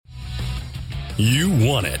You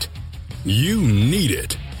want it. You need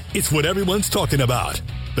it. It's what everyone's talking about.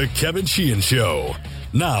 The Kevin Sheehan Show.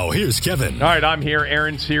 Now, here's Kevin. All right, I'm here.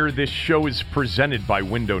 Aaron's here. This show is presented by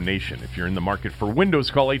Window Nation. If you're in the market for windows,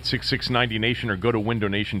 call 866-90Nation or go to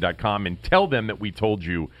windownation.com and tell them that we told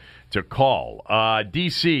you to call.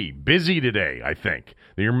 D.C., busy today, I think.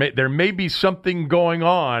 There may be something going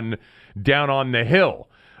on down on the Hill.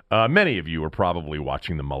 Many of you are probably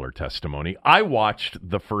watching the Mueller testimony. I watched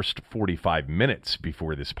the first 45 minutes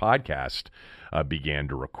before this podcast began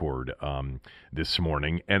to record this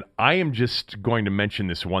morning, and I am just going to mention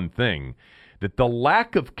this one thing, that the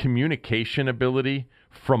lack of communication ability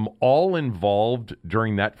from all involved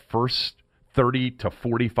during that first 30 to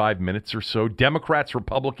 45 minutes or so, Democrats,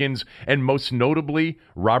 Republicans, and most notably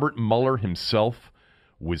Robert Mueller himself,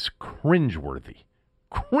 was cringeworthy.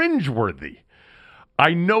 Cringeworthy.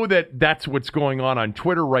 I know that that's what's going on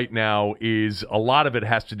Twitter right now. Is a lot of it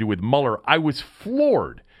has to do with Mueller. I was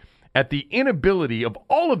floored at the inability of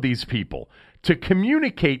all of these people to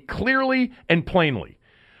communicate clearly and plainly.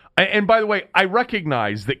 And by the way, I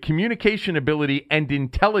recognize that communication ability and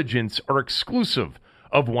intelligence are exclusive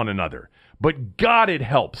of one another. But God, it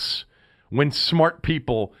helps when smart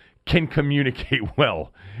people can communicate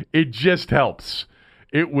well. It just helps.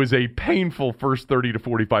 It was a painful first 30 to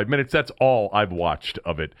 45 minutes. That's all I've watched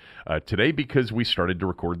of it today because we started to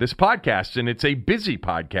record this podcast, and it's a busy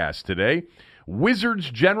podcast today.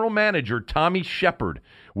 Wizards general manager Tommy Sheppard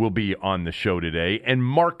will be on the show today, and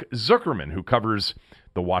Mark Zuckerman, who covers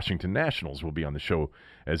the Washington Nationals, will be on the show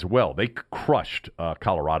as well. They crushed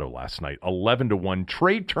Colorado last night, 11-1.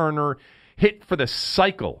 Trey Turner hit for the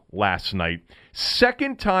cycle last night.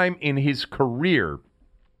 Second time in his career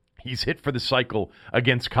he's hit for the cycle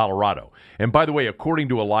against Colorado. And by the way, according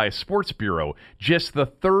to Elias Sports Bureau, just the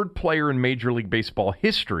third player in Major League Baseball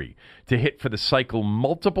history to hit for the cycle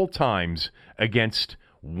multiple times against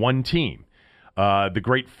one team. The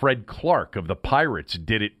great Fred Clark of the Pirates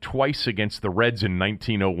did it twice against the Reds in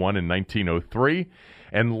 1901 and 1903.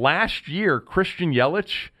 And last year, Christian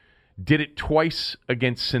Yelich did it twice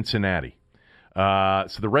against Cincinnati.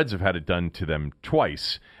 So the Reds have had it done to them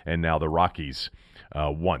twice, and now the Rockies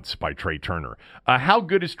once by Trey Turner. How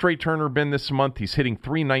good has Trey Turner been this month? He's hitting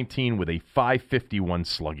 .319 with a .551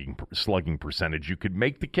 slugging percentage. You could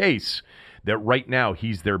make the case that right now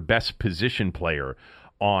he's their best position player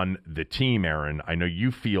on the team, Aaron. I know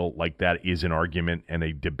you feel like that is an argument and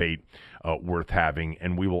a debate worth having,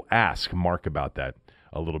 and we will ask Mark about that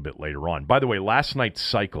a little bit later on. By the way, last night's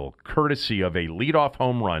cycle, courtesy of a leadoff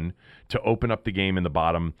home run to open up the game in the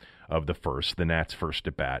bottom of the first, the Nats' first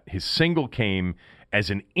at bat. His single came as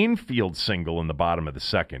an infield single in the bottom of the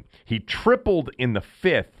second. He tripled in the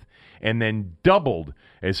fifth and then doubled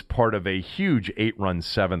as part of a huge 8-run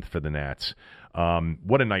seventh for the Nats.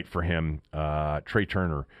 What a night for him. Trey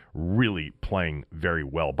Turner really playing very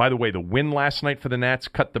well. By the way, the win last night for the Nats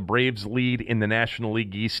cut the Braves' lead in the National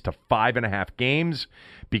League East to 5.5 games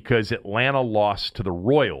because Atlanta lost to the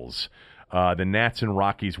Royals. The Nats and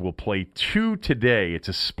Rockies will play 2 today. It's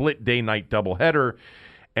a split day-night doubleheader,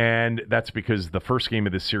 and that's because the first game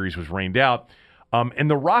of this series was rained out. And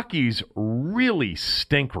the Rockies really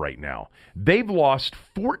stink right now. They've lost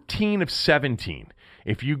 14 of 17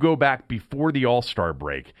 if you go back before the All-Star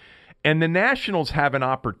break. And the Nationals have an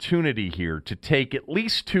opportunity here to take at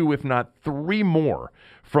least 2, if not 3 more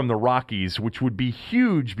from the Rockies, which would be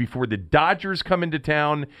huge before the Dodgers come into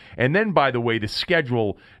town. And then, by the way, the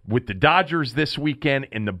schedule with the Dodgers this weekend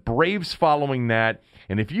and the Braves following that.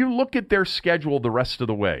 And if you look at their schedule the rest of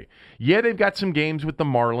the way, yeah, they've got some games with the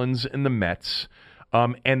Marlins and the Mets,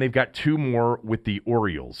 and they've got 2 more with the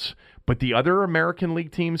Orioles. But the other American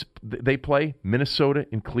League teams they play, Minnesota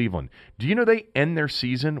and Cleveland. Do you know they end their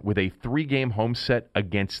season with a 3-game home set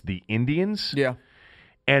against the Indians? Yeah.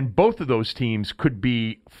 And both of those teams could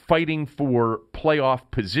be fighting for playoff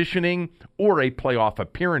positioning or a playoff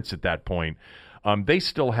appearance at that point. They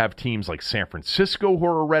still have teams like San Francisco who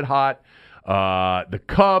are red hot, the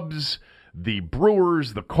Cubs, the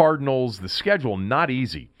Brewers, the Cardinals. The schedule not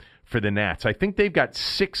easy for the Nats. I think they've got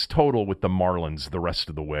 6 total with the Marlins the rest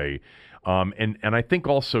of the way. And I think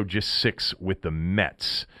also just 6 with the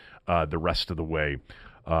Mets the rest of the way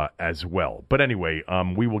as well. But anyway,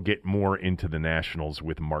 we will get more into the Nationals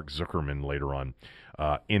with Mark Zuckerman later on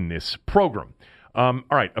in this program. All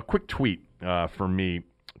right, a quick tweet for me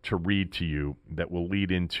to read to you that will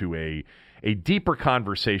lead into a deeper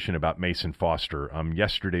conversation about Mason Foster.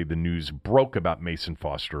 Yesterday, the news broke about Mason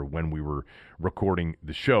Foster when we were recording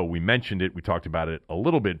the show. We mentioned it. We talked about it a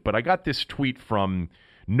little bit. But I got this tweet from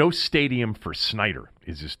No stadium for Snyder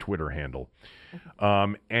is his Twitter handle.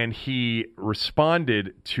 And he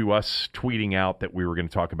responded to us tweeting out that we were going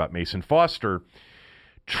to talk about Mason Foster.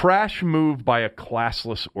 Trash move by a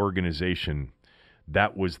classless organization.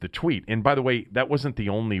 That was the tweet. And by the way, that wasn't the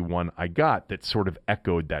only one I got that sort of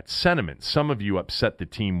echoed that sentiment. Some of you upset the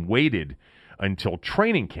team waited until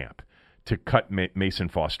training camp to cut Mason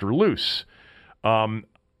Foster loose.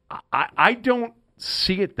 I don't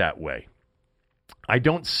see it that way. I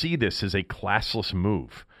don't see this as a classless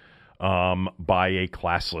move by a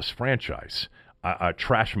classless franchise, a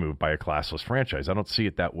trash move by a classless franchise. I don't see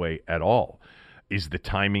it that way at all. Is the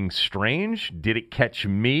timing strange? Did it catch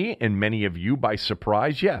me and many of you by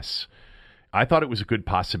surprise? Yes. I thought it was a good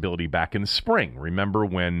possibility back in the spring. Remember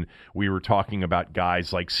when we were talking about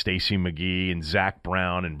guys like Stacey McGee and Zach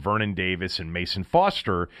Brown and Vernon Davis and Mason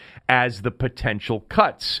Foster as the potential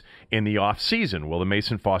cuts in the offseason? Well, the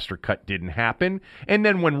Mason Foster cut didn't happen. And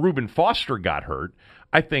then when Reuben Foster got hurt,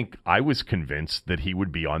 I think I was convinced that he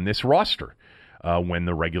would be on this roster when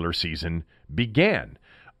the regular season began.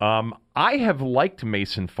 I have liked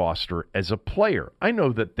Mason Foster as a player. I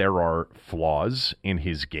know that there are flaws in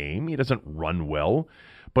his game. He doesn't run well,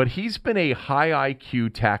 but he's been a high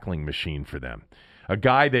IQ tackling machine for them. A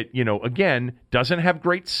guy that, again, doesn't have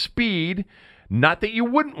great speed. Not that you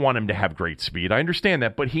wouldn't want him to have great speed. I understand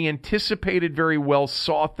that, but he anticipated very well,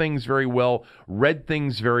 saw things very well, read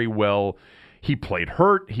things very well. He played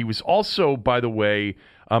hurt. He was also, by the way,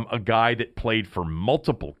 a guy that played for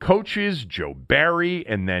multiple coaches, Joe Barry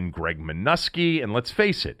and then Greg Minuski. And let's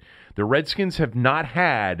face it, the Redskins have not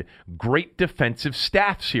had great defensive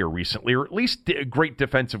staffs here recently, or at least great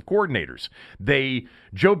defensive coordinators.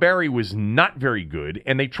 Joe Barry was not very good,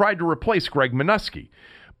 and they tried to replace Greg Minuski.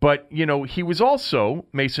 But, he was also,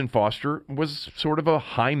 Mason Foster was sort of a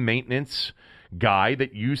high-maintenance guy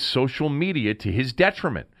that used social media to his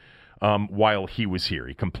detriment. While he was here.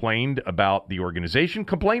 He complained about the organization,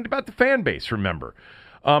 complained about the fan base, remember.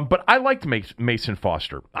 But I liked Mason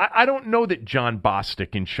Foster. I don't know that John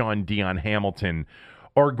Bostic and Sean Dion Hamilton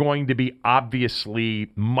are going to be obviously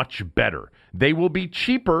much better. They will be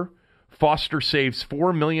cheaper. Foster saves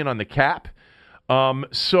 $4 million on the cap.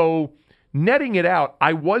 So netting it out,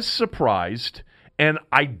 I was surprised, and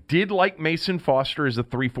I did like Mason Foster as a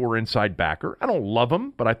 3-4 inside backer. I don't love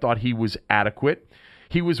him, but I thought he was adequate.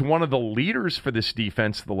 He was one of the leaders for this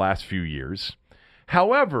defense the last few years.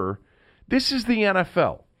 However, this is the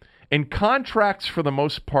NFL, and contracts for the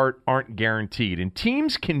most part aren't guaranteed. And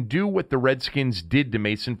teams can do what the Redskins did to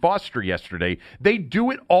Mason Foster yesterday. They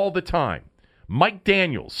do it all the time. Mike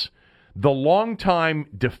Daniels, the longtime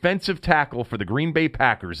defensive tackle for the Green Bay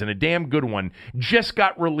Packers, and a damn good one, just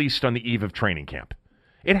got released on the eve of training camp.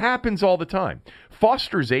 It happens all the time.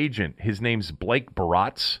 Foster's agent, his name's Blake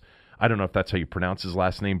Baratz, I don't know if that's how you pronounce his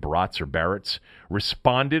last name, Baratz or Barretts,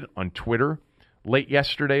 responded on Twitter late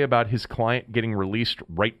yesterday about his client getting released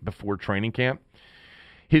right before training camp.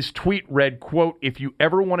 His tweet read, quote, "If you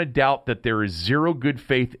ever want to doubt that there is zero good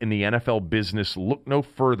faith in the NFL business, look no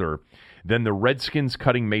further than the Redskins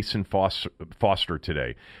cutting Mason Foster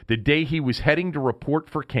today. The day he was heading to report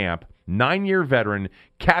for camp, 9-year veteran,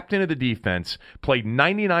 captain of the defense, played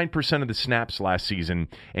 99% of the snaps last season,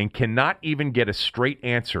 and cannot even get a straight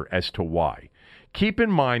answer as to why. Keep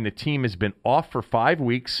in mind the team has been off for 5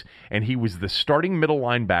 weeks, and he was the starting middle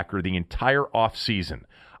linebacker the entire offseason.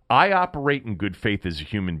 I operate in good faith as a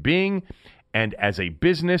human being, and as a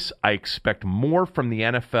business, I expect more from the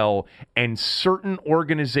NFL and certain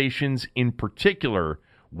organizations in particular.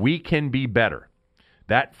 We can be better."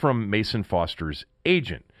 That from Mason Foster's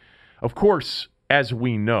agent. Of course, as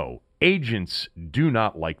we know, agents do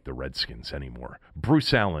not like the Redskins anymore.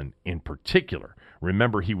 Bruce Allen in particular.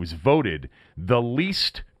 Remember, he was voted the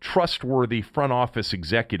least trustworthy front office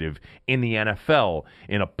executive in the NFL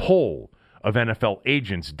in a poll of NFL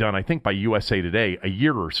agents done, I think, by USA Today a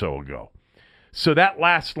year or so ago. So that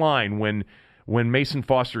last line, when Mason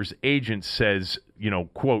Foster's agent says,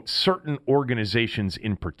 quote, "certain organizations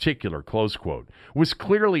in particular," close quote, was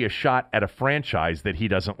clearly a shot at a franchise that he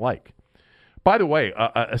doesn't like. By the way,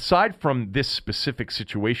 aside from this specific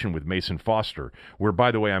situation with Mason Foster, where,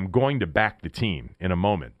 by the way, I'm going to back the team in a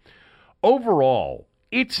moment, overall,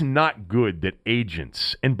 it's not good that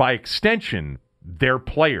agents, and by extension, their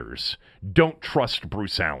players, don't trust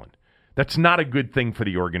Bruce Allen. That's not a good thing for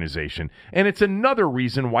the organization, and it's another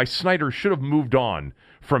reason why Snyder should have moved on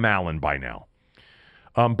from Allen by now.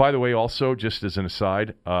 By the way, also, just as an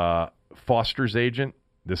aside, Foster's agent,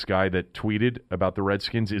 this guy that tweeted about the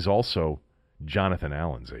Redskins, is also Jonathan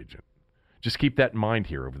Allen's agent. Just keep that in mind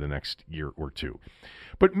here over the next year or two.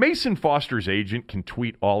 But Mason Foster's agent can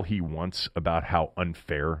tweet all he wants about how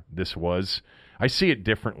unfair this was. I see it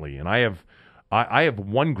differently, and I have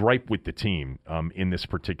one gripe with the team in this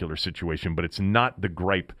particular situation, but it's not the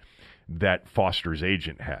gripe that Foster's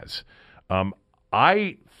agent has.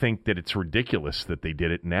 I think that it's ridiculous that they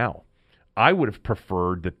did it now. I would have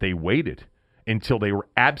preferred that they waited until they were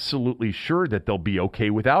absolutely sure that they'll be okay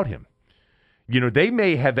without him. They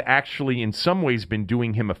may have actually in some ways been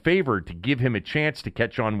doing him a favor to give him a chance to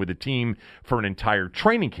catch on with the team for an entire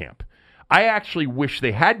training camp. I actually wish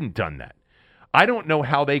they hadn't done that. I don't know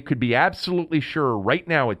how they could be absolutely sure right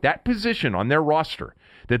now at that position on their roster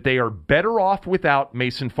that they are better off without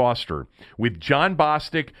Mason Foster, with John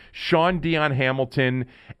Bostic, Sean Dion Hamilton,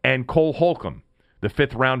 and Cole Holcomb, the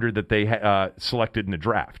fifth rounder that they selected in the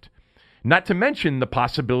draft. Not to mention the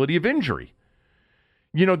possibility of injury.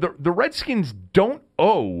 The Redskins don't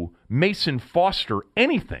owe Mason Foster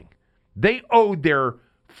anything. They owe their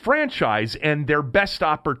franchise and their best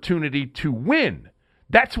opportunity to win.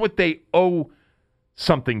 That's what they owe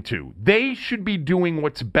something to. They should be doing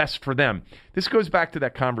what's best for them. This goes back to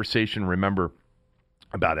that conversation, remember,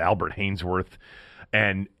 about Albert Hainsworth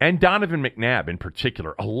and Donovan McNabb in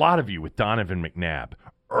particular. A lot of you with Donovan McNabb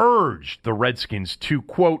urged the Redskins to,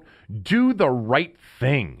 quote, do the right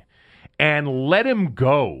thing and let him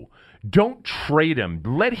go. Don't trade him.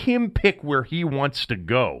 Let him pick where he wants to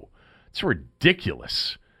go. It's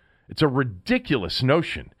ridiculous. It's a ridiculous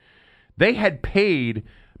notion. They had paid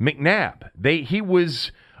McNabb. He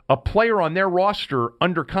was a player on their roster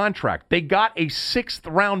under contract. They got a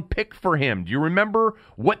 6th-round pick for him. Do you remember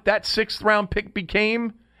what that 6th-round pick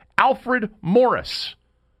became? Alfred Morris.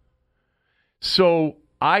 So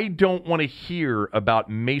I don't want to hear about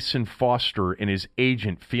Mason Foster and his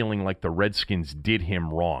agent feeling like the Redskins did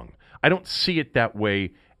him wrong. I don't see it that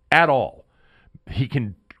way at all. He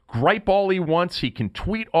can gripe all he wants. He can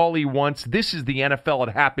tweet all he wants. This is the NFL.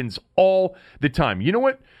 It happens all the time. You know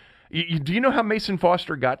what? Do you know how Mason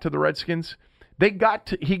Foster got to the Redskins? He got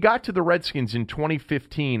to the Redskins in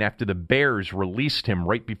 2015 after the Bears released him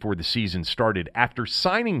right before the season started, after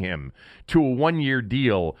signing him to a 1-year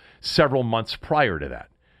deal several months prior to that.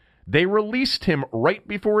 They released him right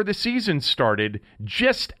before the season started,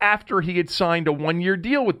 just after he had signed a 1-year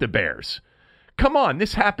deal with the Bears. Come on,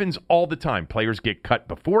 this happens all the time. Players get cut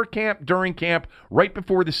before camp, during camp, right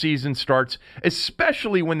before the season starts,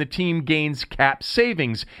 especially when the team gains cap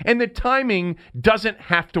savings, and the timing doesn't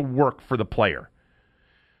have to work for the player.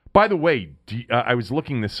 By the way, I was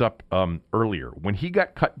looking this up earlier. When he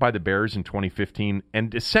got cut by the Bears in 2015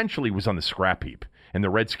 and essentially was on the scrap heap, and the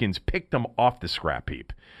Redskins picked him off the scrap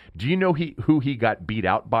heap, do you know who he got beat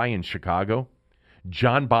out by in Chicago?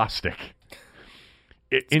 John Bostic.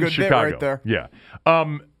 In Chicago. Right there. Yeah.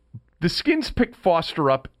 The Skins picked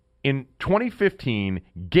Foster up in 2015,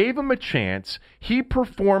 gave him a chance. He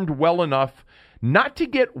performed well enough not to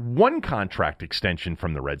get one contract extension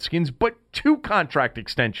from the Redskins, but 2 contract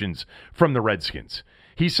extensions from the Redskins.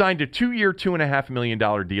 He signed a 2-year, $2.5 million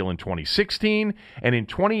deal in 2016, and in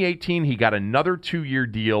 2018, he got another 2-year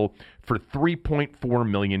deal for $3.4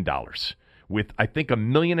 million, with, I think, $1.5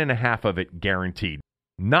 million of it guaranteed.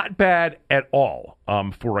 Not bad at all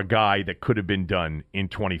for a guy that could have been done in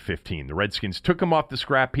 2015. The Redskins took him off the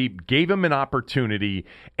scrap heap, gave him an opportunity,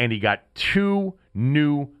 and he got 2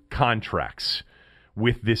 new contracts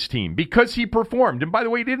with this team because he performed. And by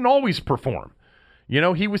the way, he didn't always perform.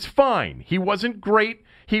 He was fine. He wasn't great.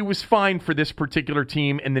 He was fine for this particular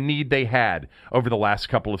team and the need they had over the last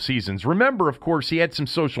couple of seasons. Remember, of course, he had some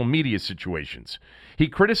social media situations. He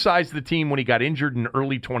criticized the team when he got injured in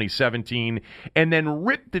early 2017 and then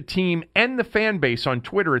ripped the team and the fan base on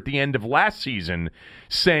Twitter at the end of last season,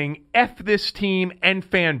 saying, F this team and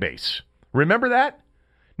fan base. Remember that?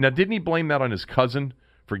 Now, didn't he blame that on his cousin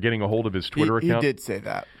for getting a hold of his Twitter account? He did say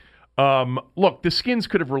that. Look, the Skins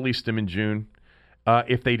could have released him in June.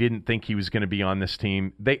 If they didn't think he was going to be on this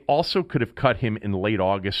team. They also could have cut him in late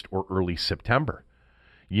August or early September,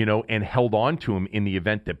 and held on to him in the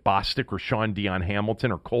event that Bostic or Sean Dion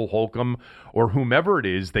Hamilton or Cole Holcomb or whomever it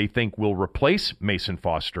is they think will replace Mason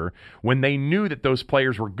Foster when they knew that those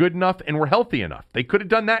players were good enough and were healthy enough. They could have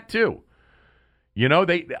done that too.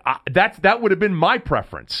 That would have been my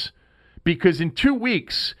preference. Because in 2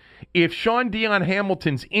 weeks, if Sean Dion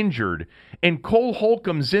Hamilton's injured and Cole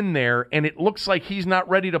Holcomb's in there and it looks like he's not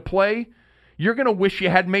ready to play, you're going to wish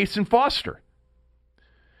you had Mason Foster.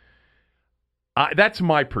 That's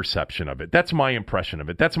my perception of it. That's my impression of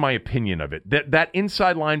it. That's my opinion of it. That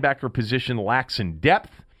inside linebacker position lacks in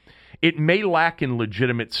depth. It may lack in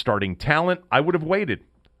legitimate starting talent. I would have waited.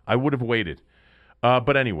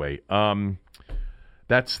 But anyway,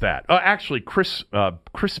 that's that. Actually, Chris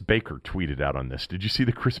Baker tweeted out on this. Did you see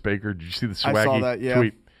the Chris Baker? Did you see the swaggy I saw that, yeah.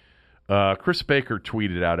 tweet? Chris Baker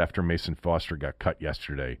tweeted out after Mason Foster got cut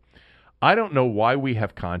yesterday. I don't know why we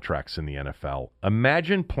have contracts in the NFL.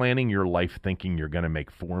 Imagine planning your life thinking you're going to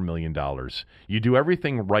make $4 million. You do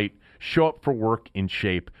everything right, show up for work in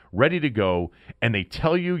shape, ready to go, and they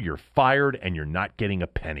tell you you're fired and you're not getting a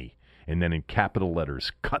penny. And then in capital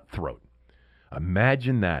letters, cutthroat.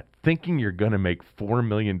 Imagine that, thinking you're going to make $4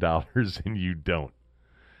 million and you don't.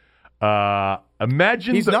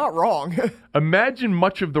 Imagine he's not wrong. Imagine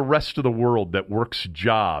much of the rest of the world that works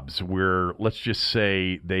jobs where, let's just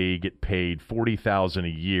say, they get paid $40,000 a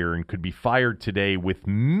year and could be fired today with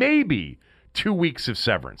maybe 2 weeks of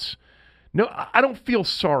severance. No, I don't feel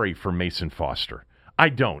sorry for Mason Foster. I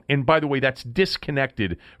don't. And by the way, that's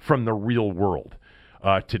disconnected from the real world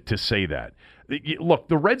to say that. Look,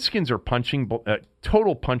 the Redskins are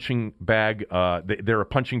total punching bag. They're a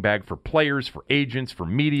punching bag for players, for agents, for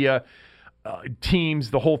media,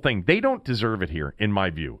 teams, the whole thing. They don't deserve it here, in my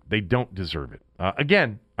view. They don't deserve it.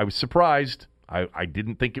 Again, I was surprised. I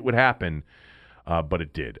didn't think it would happen, but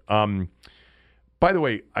it did. By the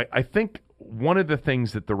way, I think one of the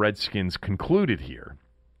things that the Redskins concluded here,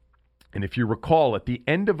 and if you recall, at the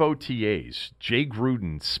end of OTAs, Jay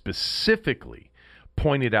Gruden specifically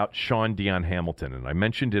pointed out Sean Dion Hamilton, and I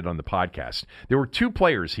mentioned it on the podcast. There were two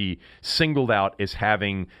players he singled out as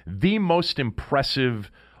having the most impressive,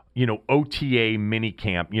 OTA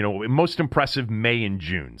minicamp, most impressive May and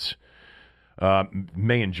June.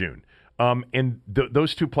 And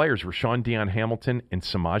those two players were Sean Dion Hamilton and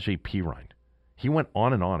Samaje Perine. He went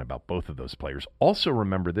on and on about both of those players. Also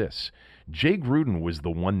remember this, Jay Gruden was the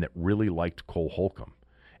one that really liked Cole Holcomb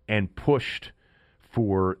and pushed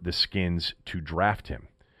for the Skins to draft him.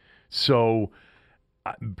 So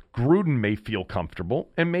Gruden may feel comfortable,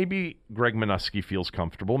 and maybe Greg Minuski feels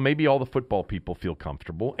comfortable. Maybe all the football people feel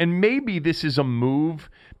comfortable. And maybe this is a move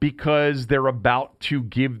because they're about to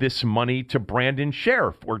give this money to Brandon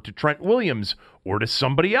Sheriff or to Trent Williams or to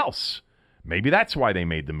somebody else. Maybe that's why they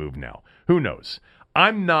made the move now. Who knows?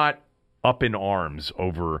 I'm not up in arms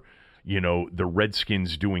over the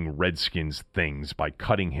Redskins doing Redskins things by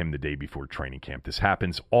cutting him the day before training camp. This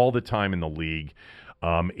happens all the time in the league.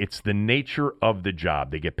 It's the nature of the job.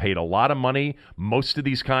 They get paid a lot of money. Most of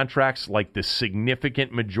these contracts, like the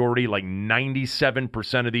significant majority, like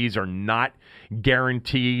 97% of these are not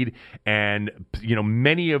guaranteed. And,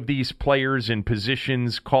 many of these players in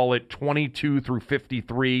positions, call it 22 through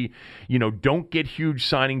 53, don't get huge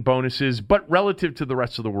signing bonuses. But relative to the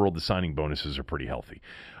rest of the world, the signing bonuses are pretty healthy.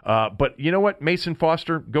 But you know what, Mason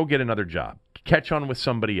Foster, go get another job. Catch on with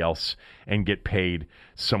somebody else and get paid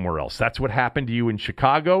somewhere else. That's what happened to you in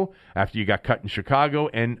Chicago after you got cut in Chicago,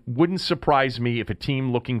 and wouldn't surprise me if a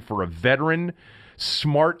team looking for a veteran,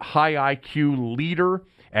 smart, high IQ leader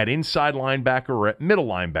at inside linebacker or at middle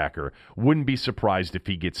linebacker, wouldn't be surprised if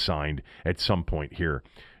he gets signed at some point here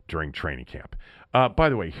during training camp. By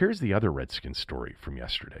the way, here's the other Redskins story from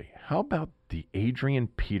yesterday. How about the Adrian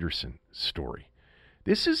Peterson story?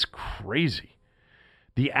 This is crazy.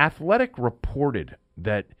 The Athletic reported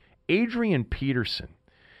that Adrian Peterson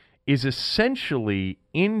is essentially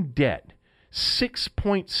in debt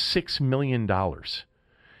 $6.6 million.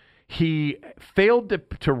 He failed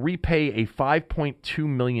to repay a $5.2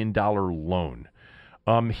 million loan.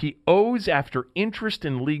 He owes, after interest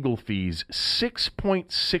and legal fees,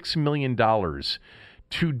 $6.6 million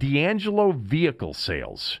to D'Angelo Vehicle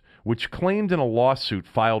Sales, which claimed in a lawsuit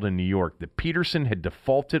filed in New York that Peterson had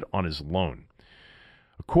defaulted on his loan.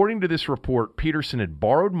 According to this report, Peterson had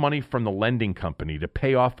borrowed money from the lending company to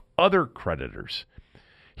pay off other creditors.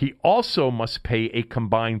 He also must pay a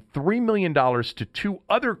combined $3 million to two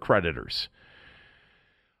other creditors.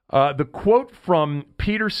 The quote from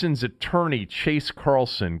Peterson's attorney, Chase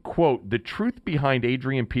Carlson, quote, "The truth behind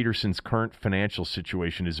Adrian Peterson's current financial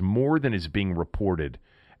situation is more than is being reported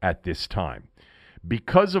at this time.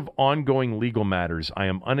 Because of ongoing legal matters, I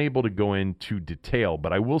am unable to go into detail,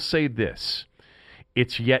 but I will say this.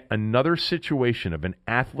 It's yet another situation of an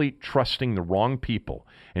athlete trusting the wrong people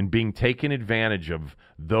and being taken advantage of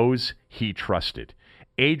those he trusted.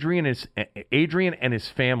 Adrian and his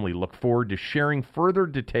family look forward to sharing further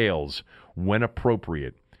details when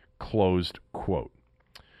appropriate." Closed quote.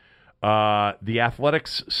 The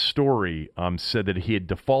Athletics story said that he had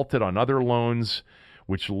defaulted on other loans,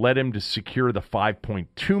 which led him to secure the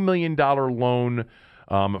 $5.2 million loan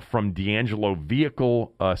from D'Angelo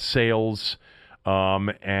Vehicle Sales.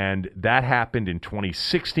 And that happened in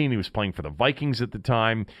 2016. He was playing for the Vikings at the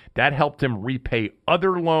time. That helped him repay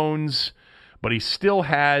other loans. but he still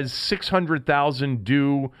has $600,000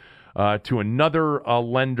 due to another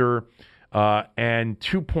lender and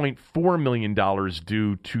 $2.4 million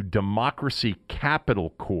due to Democracy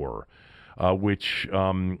Capital Corps, which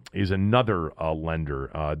is another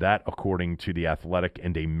lender, that according to The Athletic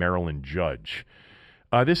and a Maryland judge.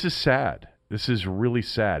 This is sad. This is really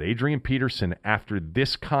sad. Adrian Peterson, after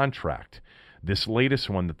this contract, this latest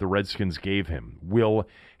one that the Redskins gave him, will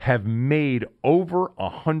have made over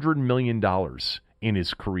 $100 million in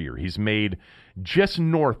his career. He's made just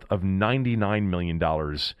north of $99 million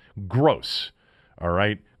gross, all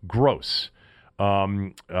right, gross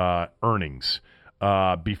earnings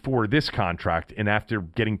before this contract. And after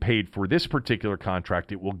getting paid for this particular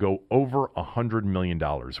contract, it will go over $100 million.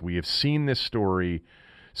 We have seen this story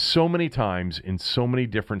so many times in so many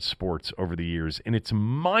different sports over the years, and it's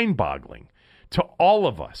mind-boggling to all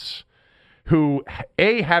of us who,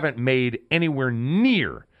 A, haven't made anywhere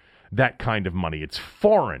near that kind of money. It's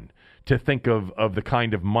foreign to think of the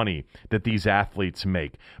kind of money that these athletes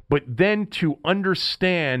make. But then to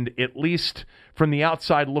understand, at least from the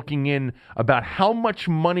outside looking in, about how much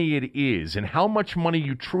money it is and how much money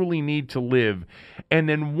you truly need to live, and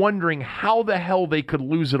then wondering how the hell they could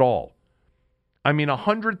lose it all. I mean,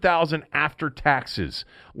 $100,000 after taxes,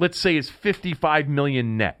 let's say, is $55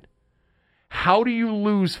 million net. How do you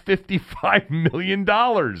lose $55 million?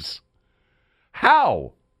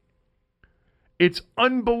 How? It's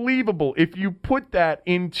unbelievable. If you put that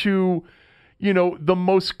into, the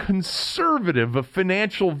most conservative of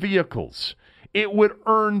financial vehicles, it would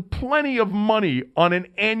earn plenty of money on an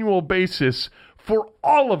annual basis for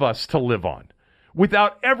all of us to live on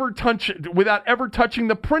without ever touching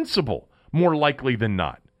the principal, more likely than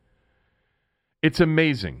not. It's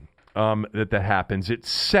amazing that happens. It's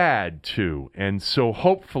sad, too. And so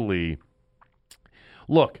hopefully,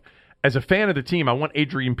 look, as a fan of the team, I want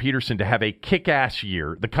Adrian Peterson to have a kick-ass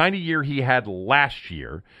year, the kind of year he had last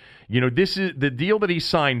year. This is the deal that he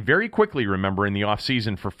signed very quickly, remember, in the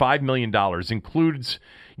offseason for $5 million, includes,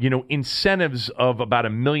 incentives of about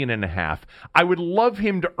 $1.5 million. I would love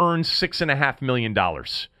him to earn $6.5 million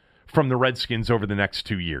from the Redskins over the next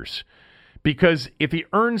 2 years. Because if he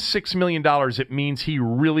earns $6 million, it means he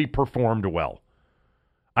really performed well.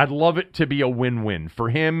 I'd love it to be a win-win for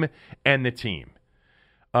him and the team.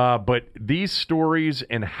 But these stories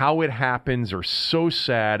and how it happens are so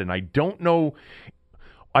sad, and I don't know.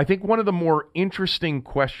 I think one of the more interesting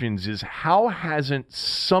questions is, how hasn't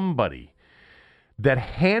somebody that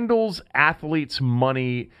handles athletes'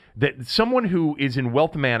 money, that someone who is in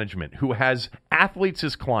wealth management, who has athletes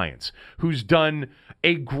as clients, who's done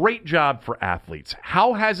a great job for athletes,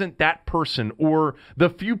 how hasn't that person, or the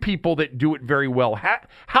few people that do it very well,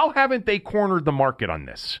 how haven't they cornered the market on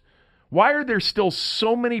this? Why are there still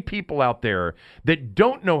so many people out there that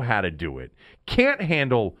don't know how to do it, can't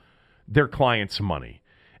handle their clients' money,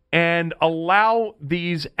 and allow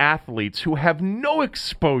these athletes who have no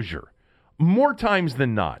exposure, more times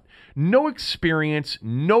than not, no experience,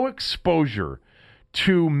 no exposure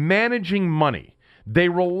to managing money? They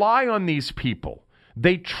rely on these people.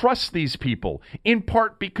 They trust these people, in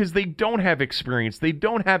part because they don't have experience. They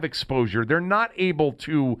don't have exposure. They're not able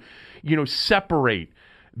to, separate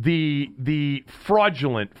the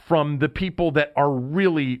fraudulent from the people that are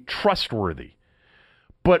really trustworthy.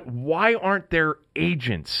 But why aren't their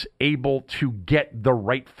agents able to get the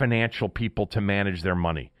right financial people to manage their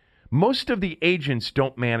money? Most of the agents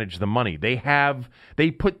don't manage the money.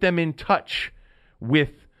 They put them in touch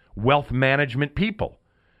with wealth management people,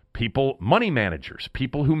 money managers,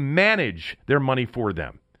 people who manage their money for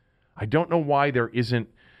them. I don't know why there isn't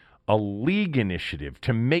a league initiative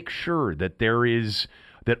to make sure that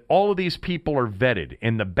that all of these people are vetted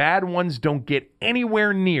and the bad ones don't get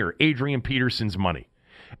anywhere near Adrian Peterson's money.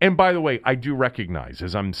 And by the way, I do recognize,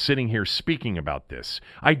 as I'm sitting here speaking about this,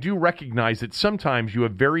 I do recognize that sometimes you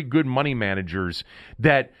have very good money managers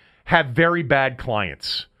that have very bad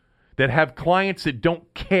clients, that have clients that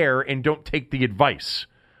don't care and don't take the advice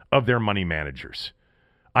of their money managers.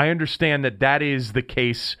 I understand that is the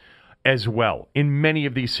case as well in many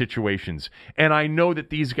of these situations. And I know that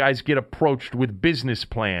these guys get approached with business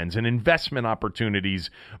plans and investment opportunities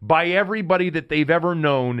by everybody that they've ever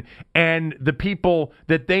known, and the people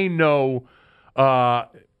that they know, that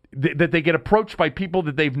they get approached by people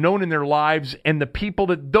that they've known in their lives and the people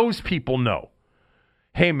that those people know.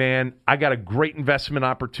 Hey, man, I got a great investment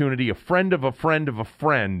opportunity. A friend of a friend of a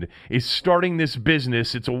friend is starting this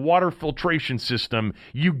business. It's a water filtration system.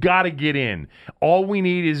 You got to get in. All we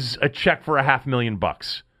need is a check for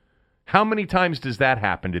 $500,000. How many times does that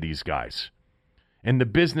happen to these guys? And the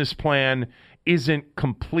business plan isn't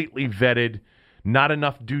completely vetted. not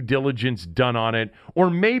enough due diligence done on it, or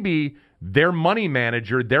maybe their money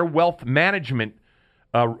manager, their wealth management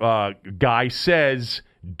guy says,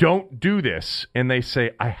 don't do this, and they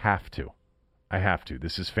say, I have to.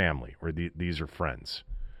 This is family, or these are friends.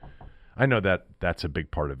 I know that's a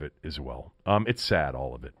big part of it as well. It's sad,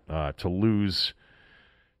 all of it, to lose,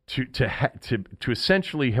 to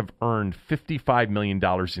essentially have earned $55 million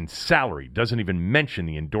in salary. Doesn't even mention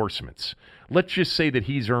the endorsements. Let's just say that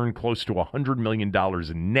he's earned close to $100 million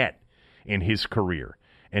net in his career,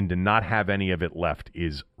 and to not have any of it left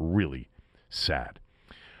is really sad.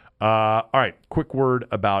 All right, quick word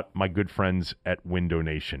about my good friends at Window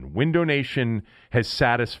Nation. Window Nation has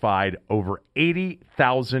satisfied over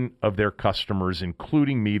 80,000 of their customers,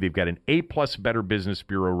 including me. They've got an A-plus Better Business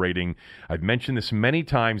Bureau rating. I've mentioned this many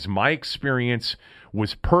times. My experience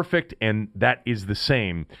was perfect, and that is the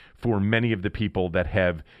same for many of the people that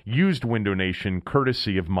have used Window Nation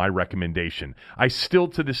courtesy of my recommendation. I still,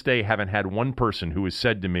 to this day, haven't had one person who has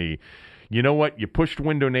said to me, you know what? You pushed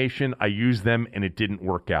Window Nation. I used them, and it didn't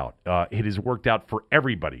work out. It has worked out for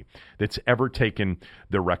everybody that's ever taken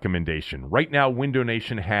the recommendation. Right now, Window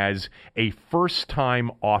Nation has a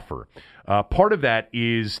first-time offer. Part of that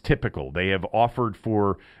is typical. They have offered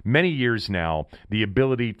for many years now the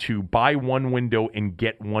ability to buy one window and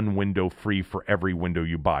get one window free for every window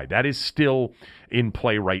you buy. That is still in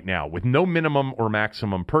play right now with no minimum or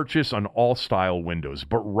maximum purchase on all style windows.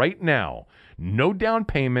 But right now, no down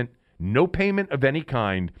payment, no payment of any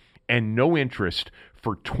kind, and no interest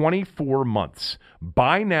for 24 months.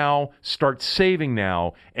 Buy now, start saving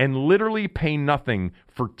now, and literally pay nothing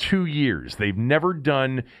for 2 years. They've never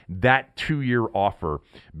done that 2-year offer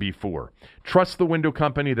before. Trust the window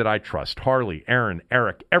company that I trust. Harley, Aaron,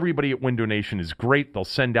 Eric, everybody at Window Nation is great. They'll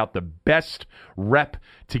send out the best rep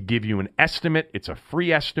to give you an estimate. It's a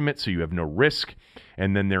free estimate, so you have no risk.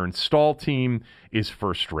 And then their install team is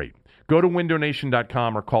first rate. Go to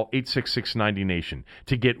windownation.com or call 866-90-NATION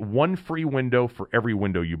to get one free window for every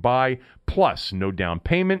window you buy, plus no down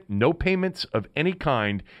payment, no payments of any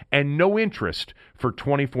kind, and no interest for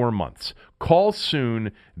 24 months. Call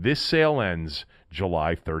soon. This sale ends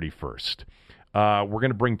July 31st. We're going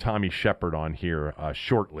to bring Tommy Sheppard on here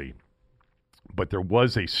shortly, but there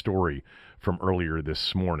was a story from earlier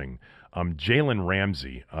this morning. Jalen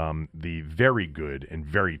Ramsey, the very good and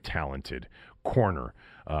very talented corner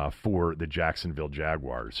for the Jacksonville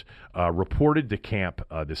Jaguars, reported to camp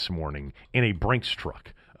this morning in a Brinks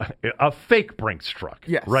truck, a fake Brinks truck,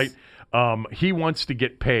 yes. Right? He wants to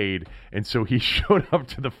get paid, and so he showed up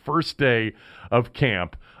to the first day of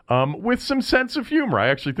camp with some sense of humor. I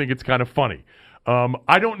actually think it's kind of funny.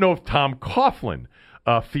 I don't know if Tom Coughlin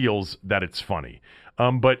feels that it's funny,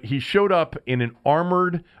 but he showed up in an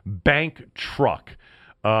armored bank truck,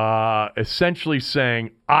 essentially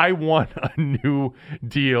saying, I want a new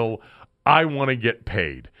deal. I want to get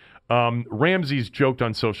paid. Ramsey's joked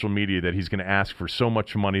on social media that he's going to ask for so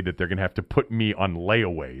much money that they're going to have to put me on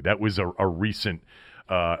layaway. That was a recent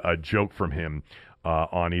a joke from him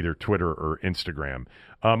on either Twitter or Instagram.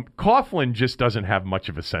 Coughlin just doesn't have much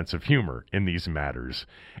of a sense of humor in these matters.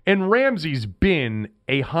 And Ramsey's been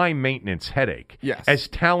a high-maintenance headache, yes, as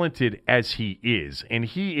talented as he is. And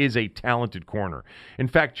he is a talented corner. In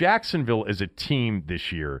fact, Jacksonville as a team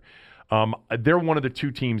this year, they're one of the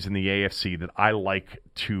two teams in the AFC that I like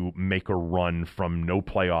to make a run from no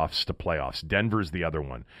playoffs to playoffs. Denver's the other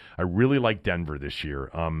one. I really like Denver this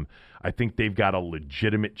year. I think they've got a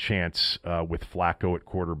legitimate chance with Flacco at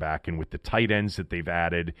quarterback and with the tight ends that they've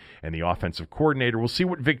added and the offensive coordinator. We'll see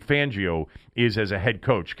what Vic Fangio is as a head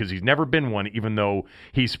coach, because he's never been one, even though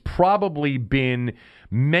he's probably been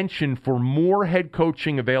mentioned for more head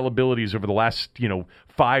coaching availabilities over the last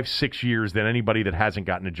 5-6 years than anybody that hasn't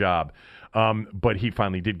gotten a job. But he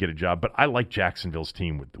finally did get a job. But I like Jacksonville's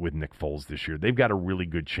team with Nick Foles this year. They've got a really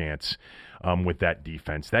good chance with that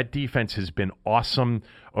defense. That defense has been awesome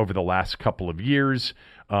over the last couple of years.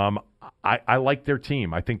 I like their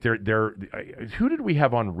team. I think they're who did we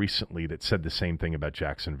have on recently that said the same thing about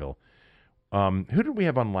Jacksonville? Who did we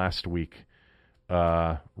have on last week?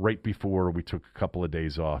 Right before we took a couple of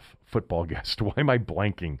days off. Football guest. Why am I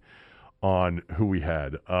blanking on who we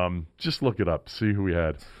had? Just look it up. See who we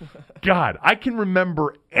had. God, I can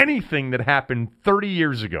remember anything that happened 30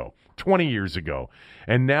 years ago, 20 years ago.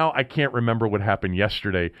 And now I can't remember what happened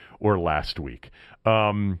yesterday or last week.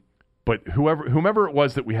 But whomever it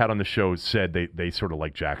was that we had on the show said they sort of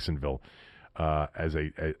like Jacksonville as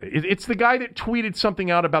it's the guy that tweeted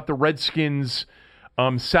something out about the Redskins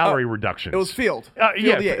salary reductions. It was Field.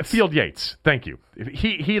 Yates. Field Yates. Thank you.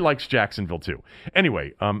 He likes Jacksonville too.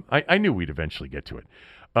 Anyway, I knew we'd eventually get to it.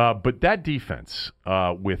 But that defense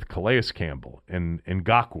with Calais Campbell and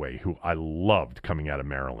Ngakoue, who I loved coming out of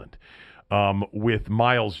Maryland, with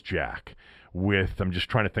Miles Jack, I'm just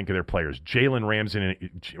trying to think of their players, Jalen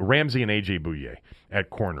Ramsey and A.J. Bouye at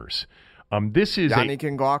corners. This is Yannick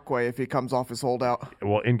Ngakoue if he comes off his holdout.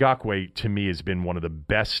 Well, Ngakoue, to me, has been one of the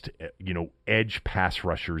best, edge pass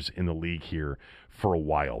rushers in the league here for a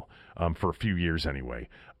while, for a few years anyway.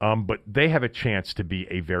 But they have a chance to be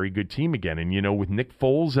a very good team again. And, with Nick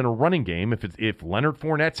Foles in a running game, if Leonard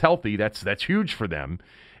Fournette's healthy, that's huge for them.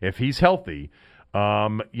 If he's healthy,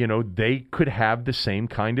 they could have the same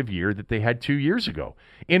kind of year that they had 2 years ago.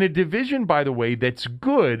 In a division, by the way, that's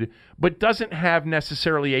good, but doesn't have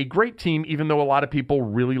necessarily a great team, even though a lot of people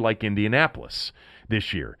really like Indianapolis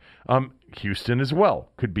this year. Houston as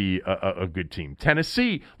well could be a good team.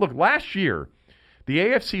 Tennessee, look, last year, the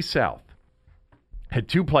AFC South had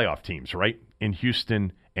two playoff teams, right, in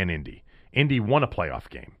Houston and Indy. Indy won a playoff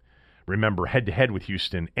game. Remember, head-to-head with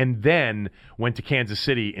Houston, and then went to Kansas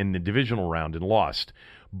City in the divisional round and lost.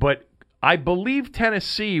 But I believe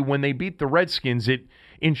Tennessee, when they beat the Redskins, it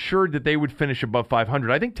ensured that they would finish above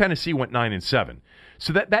 500. I think Tennessee went 9-7.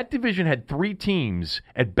 So that division had three teams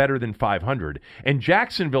at better than 500. And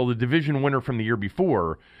Jacksonville, the division winner from the year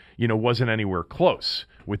before, wasn't anywhere close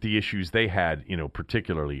with the issues they had,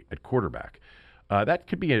 particularly at quarterback. That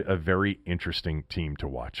could be a very interesting team to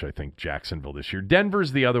watch, I think, Jacksonville this year.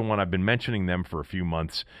 Denver's the other one. I've been mentioning them for a few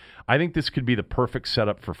months. I think this could be the perfect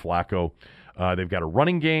setup for Flacco. They've got a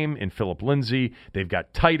running game in Phillip Lindsay. They've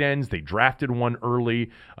got tight ends. They drafted one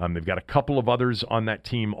early. They've got a couple of others on that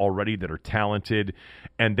team already that are talented.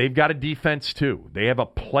 And they've got a defense, too. They have a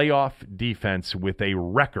playoff defense with a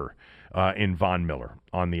wrecker in Von Miller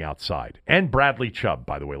on the outside. And Bradley Chubb,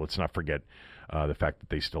 by the way. Let's not forget the fact that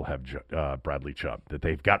they still have Bradley Chubb, that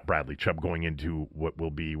they've got Bradley Chubb going into what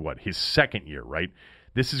will be, his second year, right?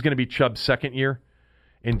 This is going to be Chubb's second year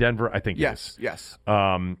in Denver? I think yes, it is. Yes.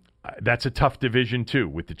 That's a tough division, too,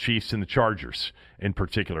 with the Chiefs and the Chargers in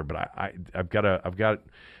particular. But I've got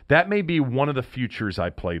that may be one of the futures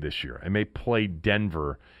I play this year. I may play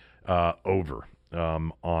Denver over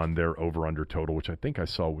on their over-under total, which I think I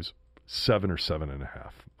saw was 7 or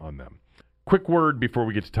 7.5 on them. Quick word before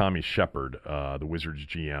we get to Tommy Sheppard, the Wizards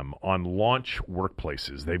GM, on Launch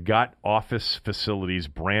Workplaces. They've got office facilities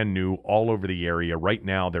brand new all over the area. Right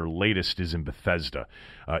now, their latest is in Bethesda.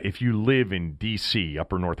 If you live in D.C.,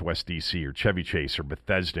 upper northwest D.C., or Chevy Chase or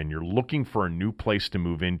Bethesda, and you're looking for a new place to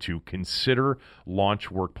move into, consider Launch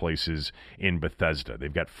Workplaces in Bethesda.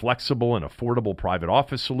 They've got flexible and affordable private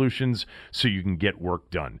office solutions so you can get work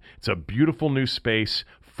done. It's a beautiful new space.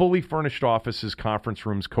 Fully furnished offices, conference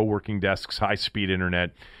rooms, co-working desks, high-speed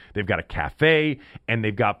internet. They've got a cafe, and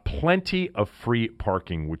they've got plenty of free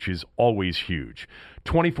parking, which is always huge.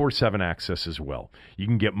 24/7 access as well. You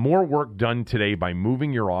can get more work done today by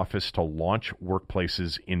moving your office to Launch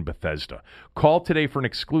Workplaces in Bethesda. Call today for an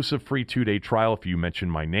exclusive free 2-day trial if you mention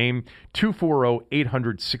my name.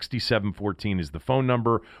 240-800-6714 is the phone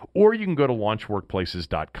number, or you can go to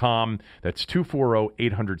launchworkplaces.com. That's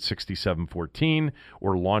 240-800-6714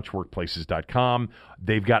 or launchworkplaces.com.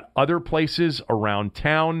 They've got other places around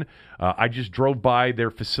town. I just drove by their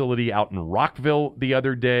facility out in Rockville the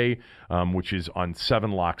other day, which is on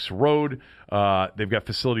Seven Locks Road. They've got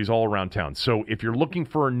facilities all around town. So if you're looking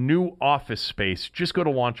for a new office space, just go to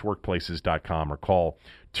launchworkplaces.com or call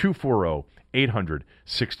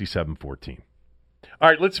 240-800-6714. All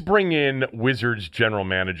right, let's bring in Wizards general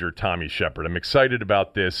manager Tommy Sheppard. I'm excited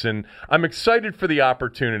about this, and I'm excited for the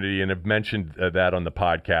opportunity, and have mentioned that on the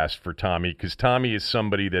podcast for Tommy, because Tommy is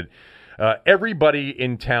somebody that everybody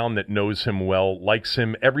in town that knows him well likes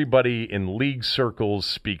him. Everybody in league circles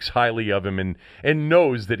speaks highly of him and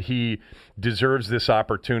knows that he deserves this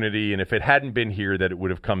opportunity. And if it hadn't been here, that it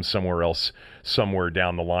would have come somewhere else, somewhere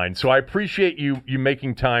down the line. So I appreciate you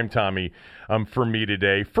making time, Tommy, for me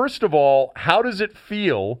today. First of all, how does it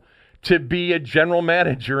feel to be a general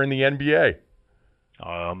manager in the NBA?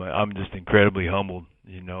 I'm just incredibly humbled.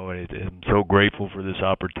 I'm so grateful for this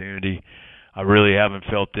opportunity. I really haven't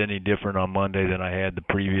felt any different on Monday than I had the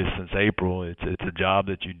previous since April. It's a job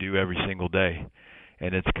that you do every single day,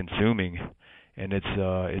 and it's consuming, and it's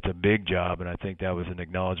a big job. And I think that was an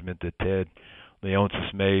acknowledgement that Ted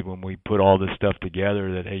Leonsis made when we put all this stuff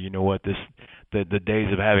together. That, hey, you know what, the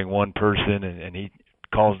days of having one person and he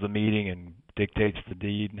calls the meeting and dictates the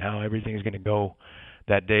deed and how everything is going to go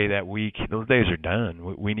that day, that week, those days are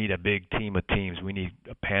done. We need a big team of teams. We need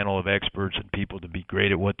a panel of experts and people to be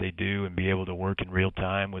great at what they do and be able to work in real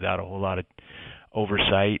time without a whole lot of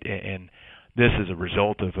oversight. And this is a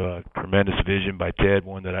result of a tremendous vision by Ted,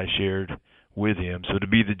 one that I shared with him. So to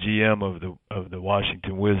be the GM of the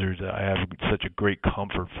Washington Wizards, I have such a great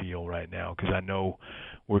comfort feel right now because I know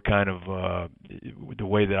we're kind of the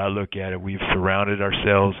way that I look at it, we've surrounded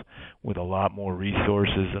ourselves with a lot more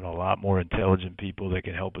resources and a lot more intelligent people that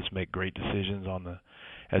can help us make great decisions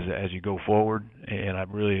as you go forward. And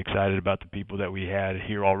I'm really excited about the people that we had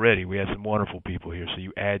here already. We had some wonderful people here, so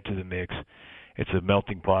you add to the mix. It's a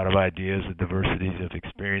melting pot of ideas, the diversities of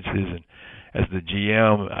experiences, and as the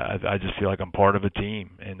GM, I just feel like I'm part of a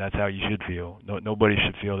team, and that's how you should feel. Nobody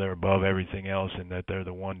should feel they're above everything else and that they're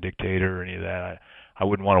the one dictator or any of that. I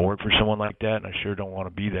wouldn't want to work for someone like that, and I sure don't want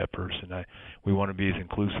to be that person. We want to be as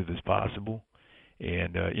inclusive as possible.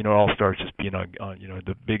 And, it all starts just being on,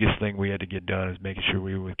 the biggest thing we had to get done is making sure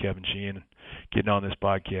we were with Kevin Sheehan, getting on this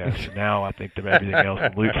podcast. And now I think that everything else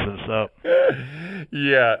loosens us up.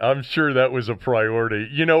 Yeah, I'm sure that was a priority.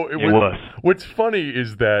 It was. What's funny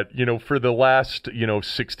is that, for the last,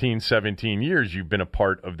 16, 17 years, you've been a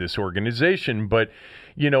part of this organization. But,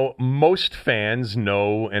 most fans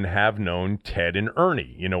know and have known Ted and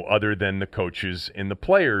Ernie, other than the coaches and the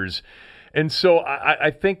players. And so I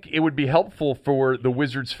think it would be helpful for the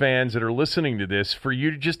Wizards fans that are listening to this for you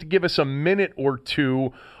to just give us a minute or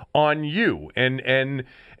two on you and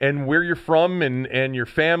where you're from and your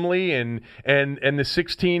family and the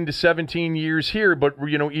 16 to 17 years here, but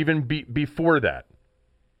even before that.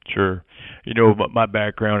 Sure. My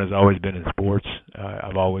background has always been in sports.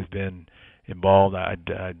 I've always been involved. I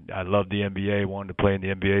loved the NBA, wanted to play in the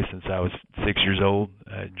NBA since I was 6 years old.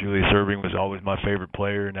 Julius Erving was always my favorite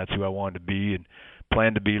player, and that's who I wanted to be and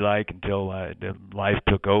planned to be like until life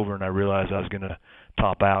took over and I realized I was going to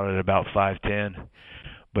top out at about 5'10".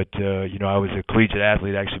 But, I was a collegiate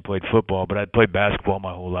athlete, actually played football, but I'd played basketball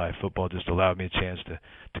my whole life. Football just allowed me a chance to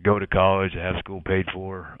go to college and have school paid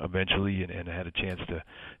for eventually, and I had a chance to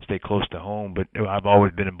stay close to home. But I've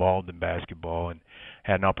always been involved in basketball and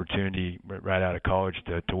had an opportunity right out of college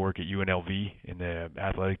to work at UNLV in the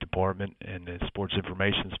athletic department and the sports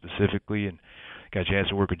information specifically, and got a chance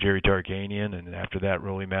to work with Jerry Tarkanian, and after that,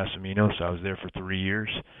 Rolly Massimino. So I was there for 3 years.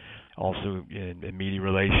 Also in media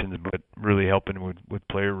relations, but really helping with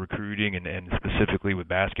player recruiting and specifically with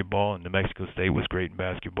basketball. And New Mexico State was great in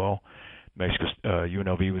basketball.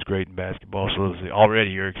 UNLV was great in basketball. So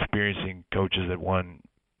already you're experiencing coaches that won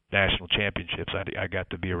national championships. I got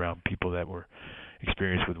to be around people that were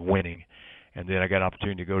experienced with winning. And then I got an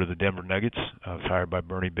opportunity to go to the Denver Nuggets. I was hired by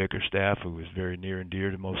Bernie Bickerstaff, who was very near and dear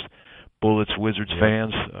to most Bullets Wizards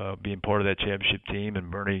fans, being part of that championship team. And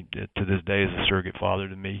Bernie, to this day, is a surrogate father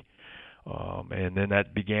to me. And then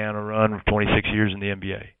that began a run of 26 years in the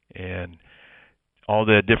NBA. And all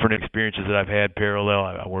the different experiences that I've had parallel,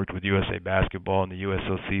 I worked with USA Basketball and the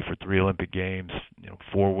USOC for 3 Olympic Games,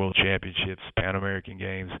 4 World Championships, Pan American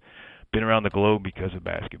Games. Been around the globe because of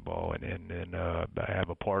basketball. And I have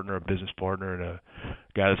a business partner, and a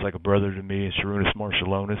guy that's like a brother to me, Sharunas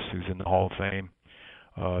Marshallonis, who's in the Hall of Fame.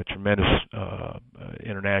 Tremendous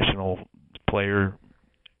international player,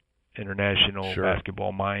 international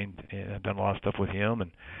basketball mind, and I've done a lot of stuff with him.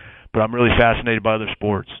 But I'm really fascinated by other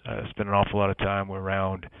sports. I spend an awful lot of time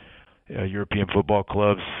around European football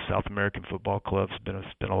clubs, South American football clubs.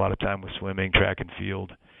 Spent a lot of time with swimming, track and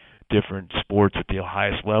field, different sports at the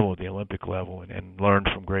highest level, the Olympic level, and learned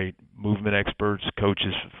from great movement experts,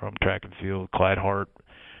 coaches from track and field. Clyde Hart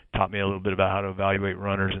taught me a little bit about how to evaluate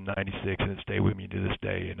runners in '96, and it stayed with me to this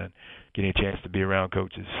day. And then getting a chance to be around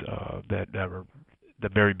coaches that are the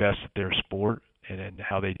very best at their sport and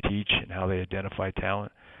how they teach and how they identify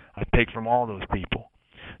talent, I take from all those people.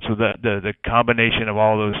 So the combination of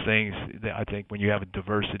all those things, I think when you have a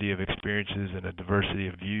diversity of experiences and a diversity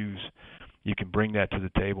of views, you can bring that to the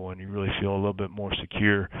table and you really feel a little bit more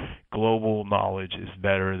secure. Global knowledge is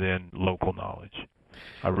better than local knowledge.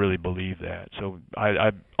 I really believe that. So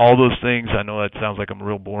I all those things, I know that sounds like I'm a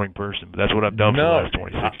real boring person, but that's what I've done for the last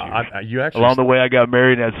 26 years. Along the way, I got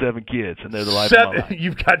married and had 7 kids, and they're the life of my life.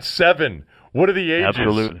 You've got 7. What are the ages?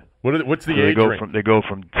 Absolutely. What's the age range? They go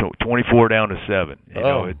from 24 down to 7.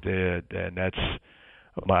 And that's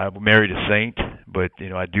I married a saint, but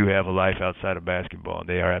I do have a life outside of basketball, and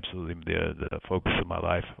they are absolutely the focus of my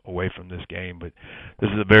life away from this game. But this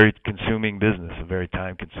is a very consuming business, a very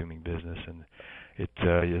time-consuming business, and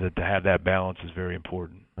to have that balance is very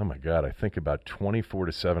important. Oh my God! I think about 24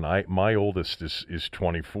 to 7. My oldest is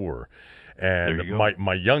 24, and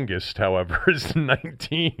my youngest, however, is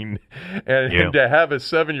 19. And to have a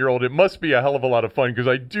 7-year-old, it must be a hell of a lot of fun because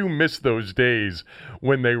I do miss those days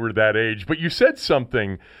when they were that age. But you said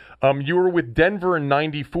something. You were with Denver in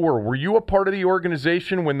 '94. Were you a part of the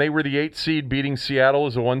organization when they were the 8 seed, beating Seattle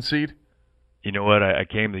as a 1 seed? You know what? I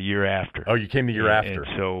came the year after. Oh, you came the year after.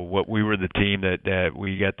 And so what we were the team that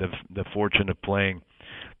we got the fortune of playing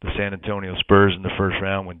the San Antonio Spurs in the first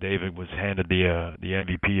round when David was handed the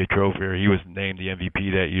MVP trophy. Or he was named the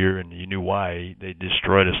MVP that year, and you knew why. They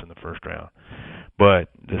destroyed us in the first round. But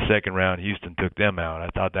the second round, Houston took them out. I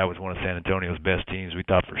thought that was one of San Antonio's best teams. We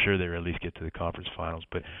thought for sure they would at least get to the conference finals.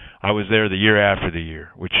 But I was there the year after the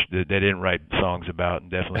year, which they didn't write songs about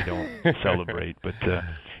and definitely don't celebrate. But,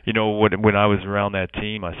 you know, when I was around that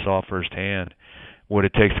team, I saw firsthand what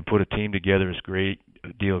it takes to put a team together is great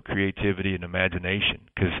deal of creativity and imagination,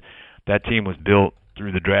 because that team was built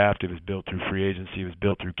through the draft. It was built through free agency. It was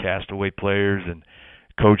built through castaway players and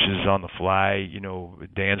coaches on the fly. You know,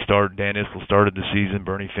 Dan Issel started the season.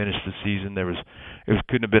 Bernie finished the season.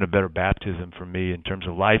 Couldn't have been a better baptism for me in terms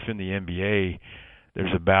of life in the NBA.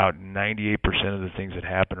 There's about 98% of the things that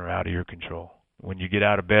happen are out of your control. When you get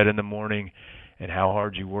out of bed in the morning and how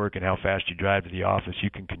hard you work and how fast you drive to the office, you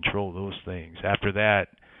can control those things. After that,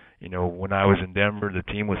 you know, when I was in Denver, the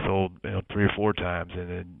team was sold 3 or 4 times,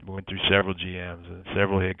 and it went through several GMs and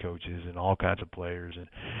several head coaches and all kinds of players. And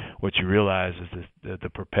what you realize is that the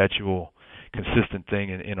perpetual, consistent thing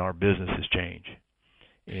in our business is change.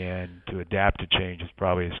 And to adapt to change is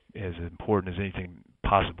probably as important as anything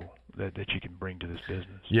possible that you can bring to this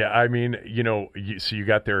business. Yeah, I mean, you know, so you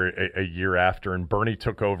got there a year after, and Bernie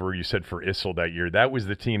took over, you said, for Issel that year. That was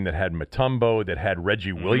the team that had Mutombo, that had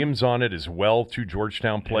Reggie Williams on it as well, 2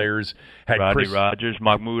 Georgetown players. Had Rodney Rogers,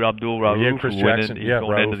 Mahmoud Abdul-Rauf, Chris he's Jackson.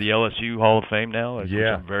 going into the LSU Hall of Fame now.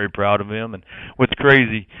 I'm very proud of him. And what's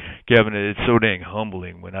crazy, Kevin, it's so dang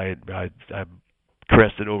humbling when I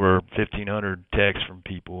crested over 1,500 texts from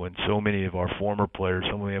people, and so many of our former players,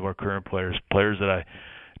 so many of our current players that I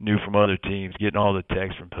knew from other teams, getting all the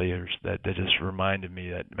texts from players that just reminded me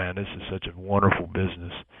that, man, this is such a wonderful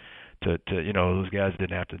business. To you know, those guys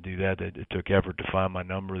didn't have to do that. It took effort to find my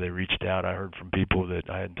number. They reached out. I heard from people that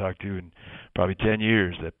I hadn't talked to in probably 10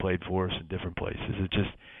 years that played for us in different places.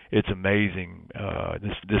 It's amazing.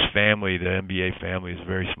 This family, the NBA family, is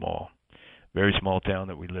very small town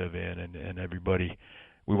that we live in, and everybody,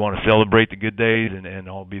 we want to celebrate the good days and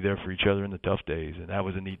all be there for each other in the tough days. And that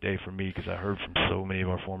was a neat day for me because I heard from so many of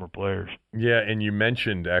our former players. Yeah, and you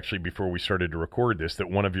mentioned, actually, before we started to record this,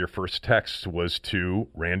 that one of your first texts was to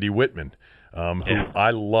Randy Whitman, who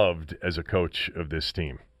I loved as a coach of this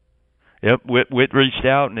team. Yep, Whit reached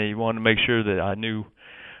out, and he wanted to make sure that I knew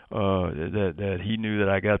that he knew that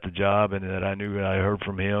I got the job, and that I knew that I heard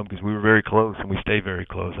from him, because we were very close, and we stay very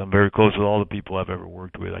close. I'm very close with all the people I've ever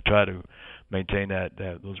worked with. I try to maintain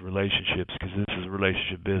those relationships, because this is a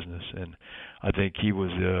relationship business, and I think he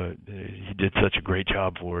did such a great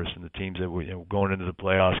job for us, and the teams that we going into the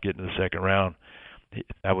playoffs, getting to the second round,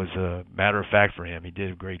 that was a matter of fact for him. He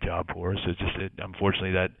did a great job for us.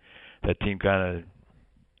 Unfortunately that team kind of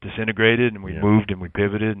disintegrated, and we moved and we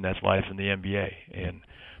pivoted, and that's life in the NBA.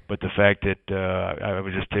 But the fact that I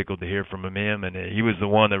was just tickled to hear from him, and he was the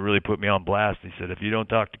one that really put me on blast. He said, if you don't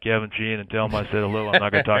talk to Kevin Sheehan and tell him I said hello, I'm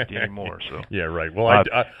not going to talk to you anymore. So yeah, right. Well,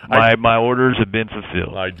 my orders have been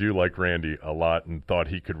fulfilled. I do like Randy a lot, and thought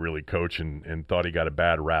he could really coach, and thought he got a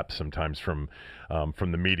bad rap sometimes from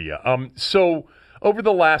the media. So over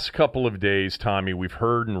the last couple of days, Tommy, we've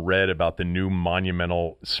heard and read about the new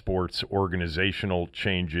Monumental Sports organizational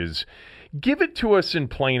changes. Give it to us in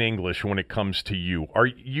plain English when it comes to you.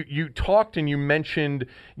 You talked and you mentioned,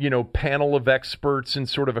 panel of experts and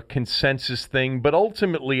sort of a consensus thing, but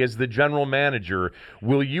ultimately, as the general manager,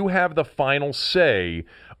 will you have the final say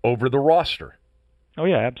over the roster? Oh,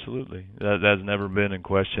 yeah, absolutely. That has never been in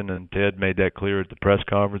question, and Ted made that clear at the press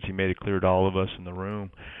conference. He made it clear to all of us in the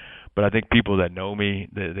room. But I think people that know me,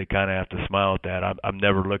 they kind of have to smile at that. I'm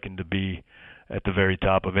never looking to be at the very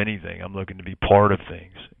top of anything. I'm looking to be part of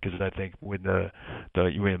things, because I think with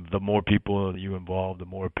the more people you involve, the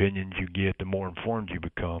more opinions you get, the more informed you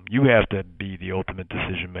become. You have to be the ultimate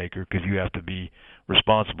decision maker, because you have to be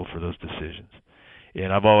responsible for those decisions.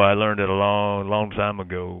 And I learned it a long time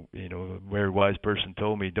ago. A very wise person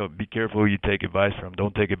told me, "Don't be careful who you take advice from.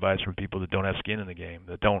 Don't take advice from people that don't have skin in the game,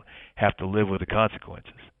 that don't have to live with the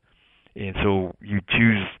consequences." And so you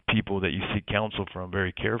choose people that you seek counsel from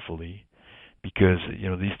very carefully, because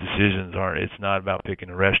these decisions it's not about picking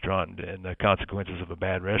a restaurant and the consequences of a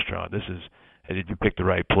bad restaurant. This is, did you pick the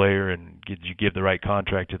right player, and did you give the right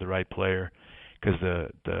contract to the right player? Because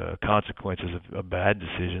the consequences of bad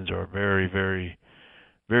decisions are very, very,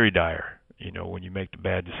 very dire. When you make the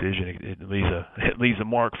bad decision, it leaves a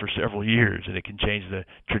mark for several years, and it can change the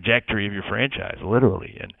trajectory of your franchise,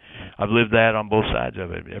 literally. And I've lived that on both sides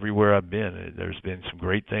of it. Everywhere I've been, there's been some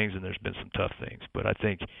great things and there's been some tough things. But I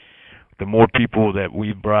think the more people that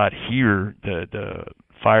we've brought here, the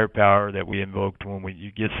firepower that we invoked when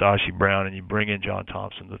you get Sashi Brown and you bring in John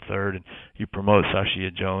Thompson III and you promote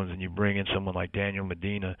Sashia Jones and you bring in someone like Daniel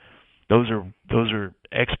Medina, those are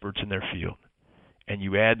experts in their field. And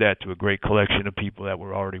you add that to a great collection of people that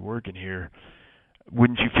were already working here,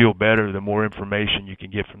 wouldn't you feel better the more information you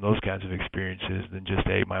can get from those kinds of experiences than just,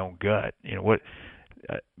 hey, my own gut?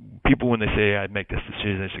 People, when they say I'd make this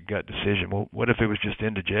decision, it's a gut decision. Well, what if it was just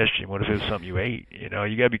indigestion? What if it was something you ate? You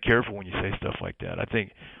got to be careful when you say stuff like that. I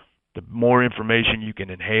think the more information you can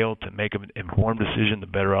inhale to make an informed decision, the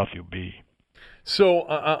better off you'll be. So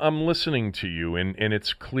I'm listening to you, and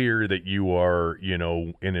it's clear that you are, in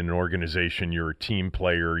an organization, you're a team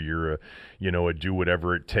player, you're a do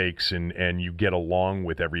whatever it takes, and you get along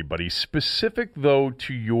with everybody. Specific, though,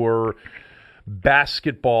 to your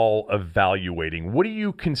basketball evaluating, what do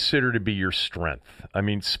you consider to be your strength? I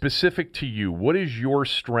mean, specific to you, what is your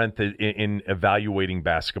strength in evaluating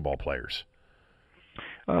basketball players?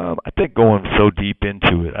 I think going so deep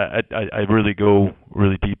into it, I really go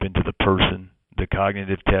really deep into the person, the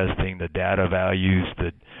cognitive testing, the data values,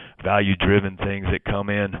 the value-driven things that come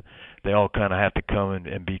in. They all kind of have to come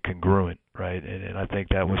and be congruent, right? And I think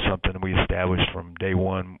that was something we established from day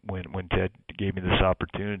one when Ted gave me this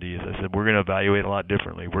opportunity. Is I said, we're going to evaluate a lot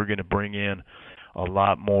differently. We're going to bring in a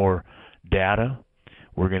lot more data.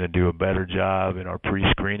 We're going to do a better job in our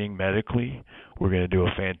pre-screening medically. We're going to do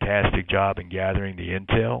a fantastic job in gathering the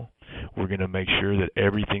intel. We're going to make sure that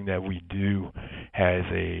everything that we do has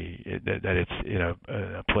that it's in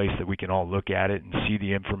a place that we can all look at it and see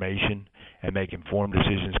the information and make informed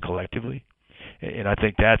decisions collectively. And I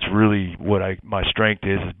think that's really what my strength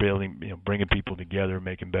is bringing people together,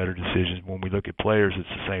 making better decisions. When we look at players, it's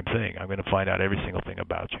the same thing. I'm going to find out every single thing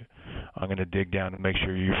about you. I'm going to dig down and make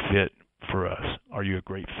sure you're fit for us. Are you a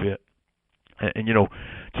great fit? And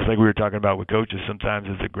just like we were talking about with coaches, sometimes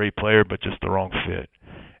it's a great player but just the wrong fit.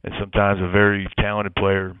 And sometimes a very talented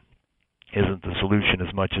player isn't the solution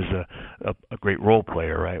as much as a great role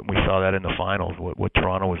player, right? And we saw that in the finals, what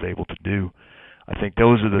Toronto was able to do. I think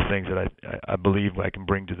those are the things that I believe I can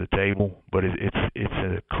bring to the table, but it's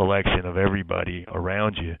a collection of everybody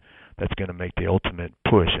around you that's going to make the ultimate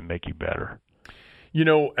push and make you better.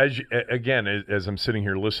 As I'm sitting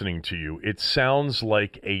here listening to you, it sounds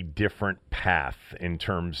like a different path in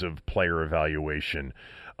terms of player evaluation.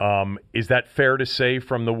 Is that fair to say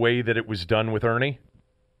from the way that it was done with Ernie?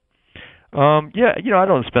 Yeah, I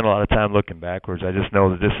don't spend a lot of time looking backwards. I just know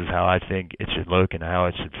that this is how I think it should look and how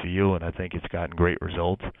it should feel, and I think it's gotten great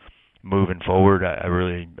results. Moving forward,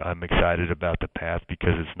 I'm excited about the path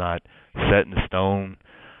because it's not set in stone.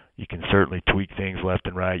 You can certainly tweak things left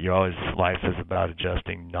and right. Life is about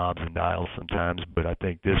adjusting knobs and dials sometimes, but I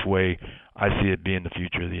think this way I see it being the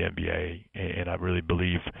future of the NBA, and I really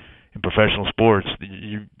believe in professional sports,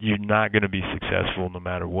 you're not going to be successful no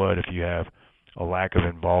matter what if you have a lack of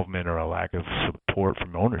involvement or a lack of support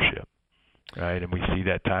from ownership, right? And we see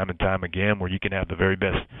that time and time again where you can have the very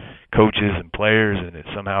best coaches and players, and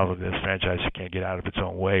somehow this franchise can't get out of its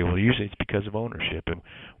own way. Well, usually it's because of ownership, and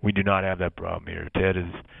we do not have that problem here. Ted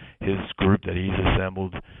his group that he's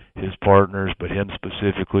assembled, his partners, but him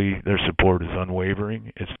specifically, their support is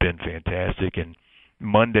unwavering. It's been fantastic, and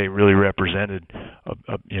Monday really represented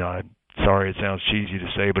sorry, it sounds cheesy to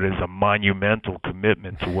say, but it's a monumental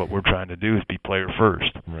commitment to what we're trying to do is be player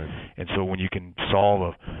first. Right. And so when you can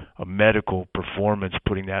solve a medical performance,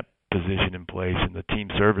 putting that position in place, and the team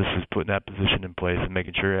services putting that position in place and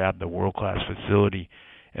making sure you have the world-class facility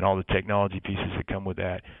and all the technology pieces that come with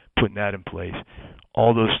that, putting that in place,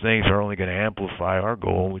 all those things are only going to amplify our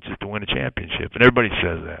goal, which is to win a championship. And everybody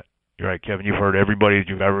says that. You're right, Kevin. You've heard everybody that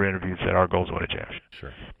you've ever interviewed said our goal is to win a championship.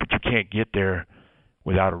 Sure. But you can't get there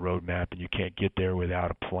without a roadmap, and you can't get there without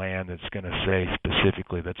a plan that's going to say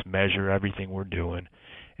specifically, let's measure everything we're doing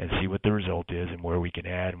and see what the result is and where we can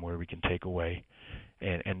add and where we can take away.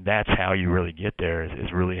 And that's how you really get there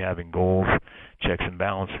is really having goals, checks and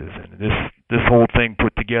balances. And this whole thing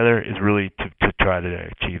put together is really to try to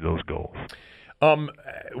achieve those goals.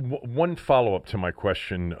 One follow-up to my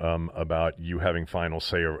question about you having final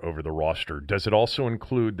say over the roster. Does it also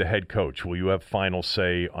include the head coach? Will you have final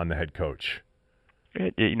say on the head coach?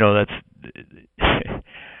 That's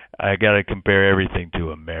I got to compare everything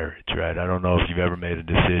to a marriage, right? I don't know if you've ever made a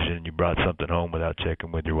decision and you brought something home without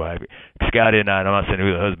checking with your wife. Scotty and I'm not saying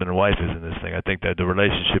who the husband and wife is in this thing. I think that the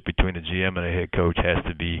relationship between a GM and a head coach has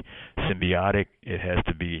to be symbiotic. It has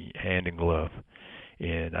to be hand in glove.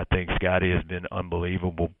 And I think Scotty has been an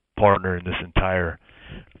unbelievable partner in this entire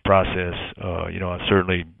process.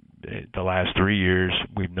 Certainly the last 3 years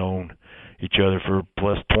we've known each other for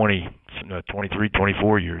plus 23,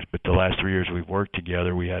 24 years. But the last 3 years we've worked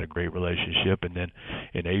together, we had a great relationship. And then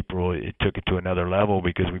in April, it took it to another level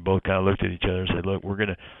because we both kind of looked at each other and said, look, we're going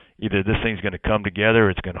to either this thing's going to come together or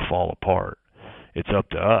it's going to fall apart. It's up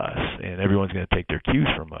to us, and everyone's going to take their cues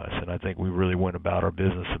from us. And I think we really went about our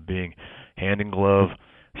business of being hand in glove.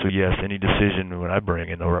 So, yes, any decision when I bring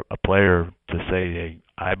in a player to say, hey,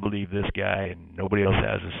 I believe this guy and nobody else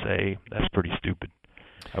has a say, that's pretty stupid.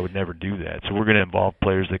 I would never do that. So we're going to involve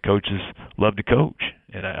players that coaches love to coach.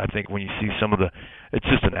 And I think when you see some of it's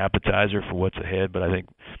just an appetizer for what's ahead, but I think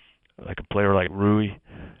like a player like Rui,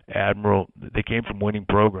 Admiral, they came from winning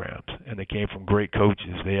programs, and they came from great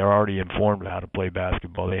coaches. They are already informed of how to play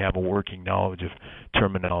basketball. They have a working knowledge of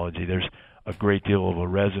terminology. There's a great deal of a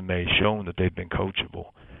resume showing that they've been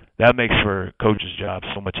coachable. That makes for a coach's job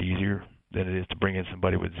so much easier than it is to bring in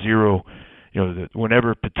somebody with zero.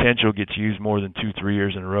 Whenever potential gets used more than 2-3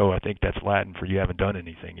 years in a row, I think that's Latin for you haven't done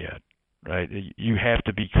anything yet, right? You have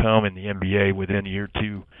to become in the NBA within year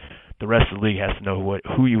 2. The rest of the league has to know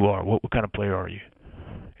who you are. What kind of player are you?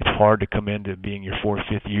 It's hard to come into being your 4th,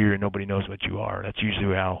 5th year and nobody knows what you are. That's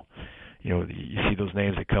usually how, you see those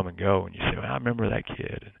names that come and go, and you say, well, I remember that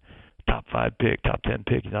kid. Top 5 pick, top 10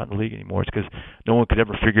 pick, he's not in the league anymore. It's because no one could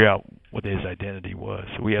ever figure out what his identity was.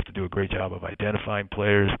 So we have to do a great job of identifying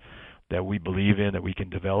players that we believe in, that we can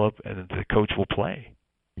develop, and that the coach will play.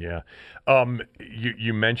 Yeah.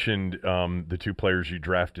 You mentioned the 2 players you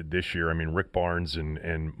drafted this year. I mean, Rick Barnes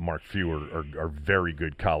and Mark Few are very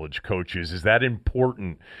good college coaches. Is that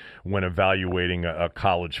important when evaluating a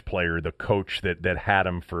college player, the coach that had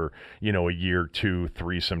him for, a year, 2,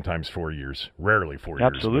 3, sometimes 4 years? Rarely 4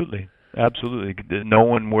 years. Absolutely. Absolutely.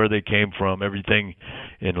 Knowing where they came from, everything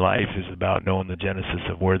in life is about knowing the genesis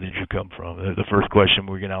of where did you come from. The first question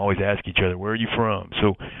we're going to always ask each other, where are you from?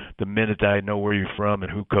 So the minute I know where you're from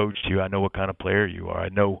and who coached you, I know what kind of player you are. I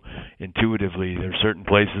know intuitively there's certain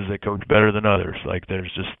places that coach better than others. Like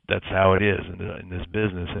that's how it is in this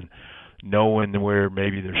business. And knowing where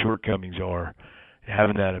maybe their shortcomings are,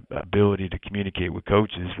 having that ability to communicate with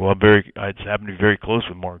coaches. Well, I happen to be very close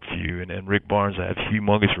with Mark Few and Rick Barnes. I have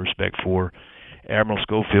humongous respect for. Admiral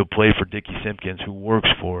Schofield played for Dickie Simpkins, who works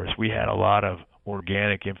for us. We had a lot of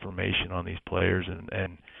organic information on these players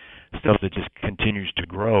and stuff that just continues to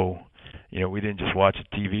grow. We didn't just watch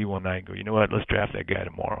a TV one night and go, you know what, let's draft that guy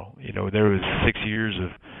tomorrow. There was 6 years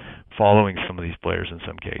of following some of these players in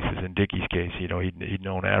some cases. In Dickie's case, he'd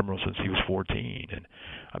known Admiral since he was 14, and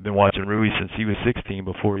I've been watching Rui since he was 16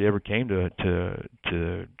 before he ever came to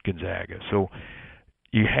Gonzaga. So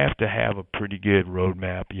you have to have a pretty good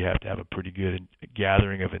roadmap. You have to have a pretty good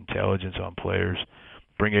gathering of intelligence on players,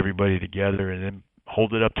 bring everybody together, and then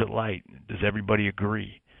hold it up to light. Does everybody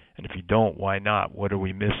agree? And if you don't, why not? What are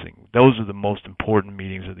we missing? Those are the most important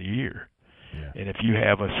meetings of the year. Yeah. And if you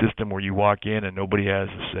have a system where you walk in and nobody has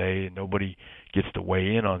a say and nobody gets to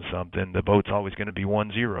weigh in on something, the vote's always going to be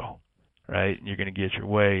 1-0, right? And you're going to get your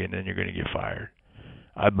way, and then you're going to get fired.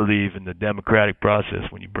 I believe in the democratic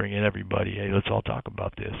process when you bring in everybody, hey, let's all talk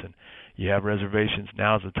about this. And you have reservations,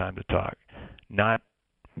 now's the time to talk. Not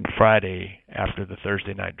Friday after the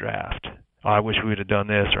Thursday night draft. Oh, I wish we would have done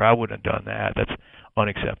this or I wouldn't have done that. That's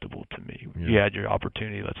unacceptable to me. Yeah. You had your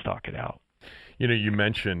opportunity, let's talk it out. You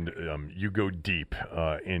mentioned you go deep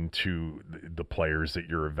into the players that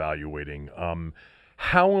you're evaluating.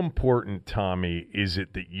 How important, Tommy, is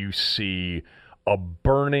it that you see a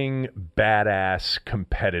burning, badass,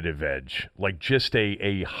 competitive edge, like just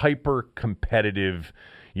a hyper-competitive,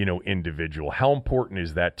 individual? How important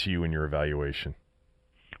is that to you in your evaluation?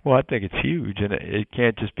 Well, I think it's huge, and it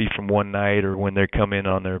can't just be from one night or when they come in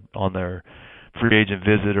on their free agent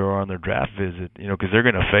visit or on their draft visit, because they're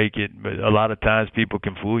going to fake it. But a lot of times people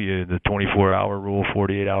can fool you. The 24-hour rule,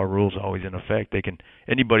 48-hour rule is always in effect.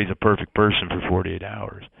 Anybody's a perfect person for 48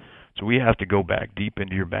 hours. So we have to go back deep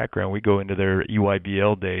into your background. We go into their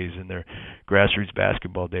EYBL days and their grassroots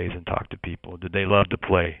basketball days and talk to people. Did they love to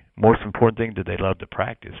play? Most important thing, did they love to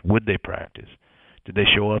practice? Would they practice? Did they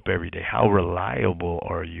show up every day? How reliable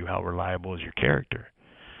are you? How reliable is your character?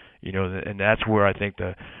 And that's where I think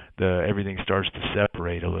the everything starts to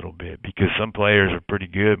separate a little bit, because some players are pretty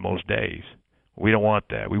good most days. We don't want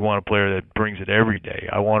that. We want a player that brings it every day.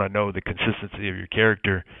 I want to know the consistency of your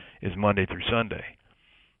character is Monday through Sunday.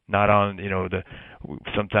 Not on,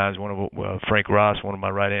 sometimes Frank Ross, one of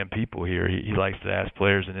my right-hand people here, he likes to ask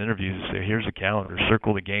players in interviews and say, here's a calendar,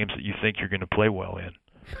 circle the games that you think you're going to play well in.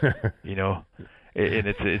 And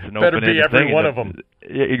it's an better be every thing. One of them.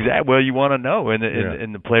 Exactly. Well, you want to know,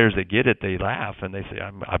 and the players that get it, they laugh and they say,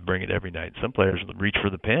 "I bring it every night." Some players reach for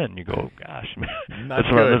the pen. You go, "Gosh, man,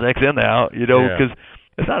 let's run this XN out," because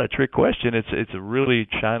It's not a trick question. It's a really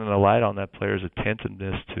shining a light on that player's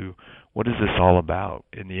attentiveness to what is this all about.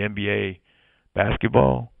 In the NBA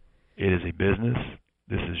basketball, it is a business.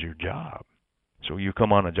 This is your job. So you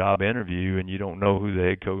come on a job interview and you don't know who the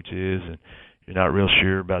head coach is and you're not real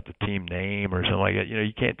sure about the team name or something like that.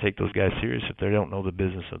 You can't take those guys serious if they don't know the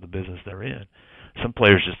business of the business they're in. Some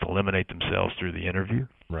players just eliminate themselves through the interview.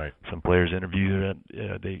 Right. Some players interview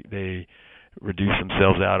they reduce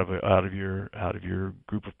themselves out of your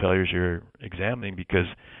group of players you're examining because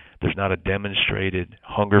there's not a demonstrated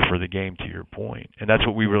hunger for the game, to your point. And that's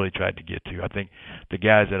what we really tried to get to. I think the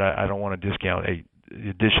guys that I don't want to discount, the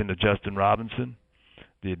addition of Justin Robinson,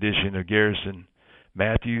 the addition of Garrison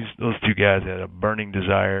Matthews, those two guys had a burning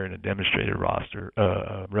desire and a demonstrated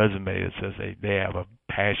resume that says they have a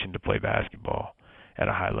passion to play basketball at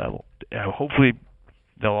a high level. Hopefully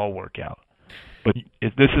they'll all work out. But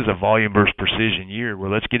this is a volume versus precision year where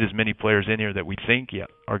let's get as many players in here that we think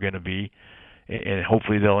are going to be, and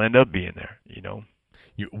hopefully they'll end up being there,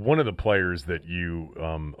 One of the players that you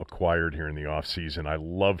acquired here in the offseason, I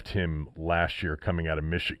loved him last year coming out of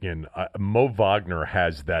Michigan. Mo Wagner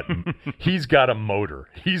has that. He's got a motor.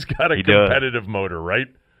 He's got a competitive motor, right?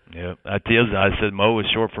 Yeah, I said Mo is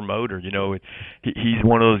short for motor. He's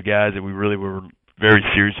one of those guys that we really were very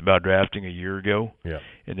serious about drafting a year ago. Yeah.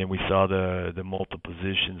 And then we saw the multiple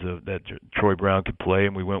positions that Troy Brown could play,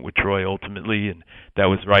 and we went with Troy ultimately, and that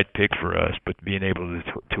was the right pick for us. But being able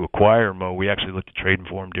to acquire Mo, we actually looked at trading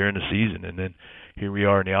for him during the season, and then here we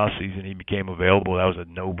are in the off season. He became available. That was a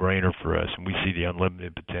no-brainer for us, and we see the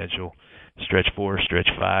unlimited potential. Stretch 4, stretch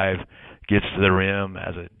 5, gets to the rim,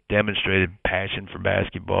 has a demonstrated passion for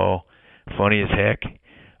basketball, funny as heck.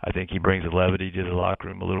 I think he brings a levity to the locker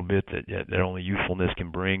room a little bit that only youthfulness can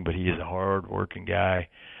bring, but he is a hard-working guy,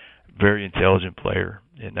 very intelligent player,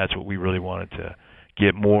 and that's what we really wanted to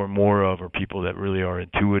get more and more of, are people that really are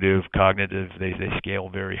intuitive, cognitive. They scale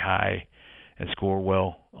very high and score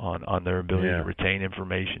well on their ability to retain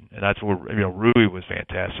information. And that's where Rui was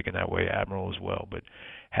fantastic in that way, Admiral as well. But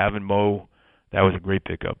having Mo, that was a great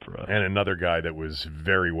pickup for us. And another guy that was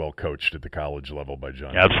very well coached at the college level by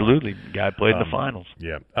John. Absolutely. Guy played in the finals.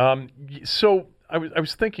 Yeah. So I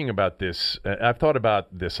was thinking about this. I've thought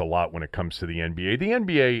about this a lot when it comes to the NBA. The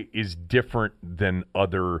NBA is different than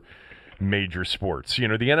other major sports. The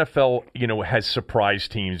NFL, has surprise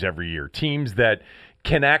teams every year. Teams that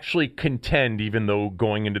can actually contend even though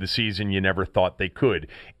going into the season you never thought they could.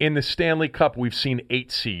 In the Stanley Cup, we've seen 8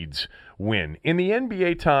 seeds win. In the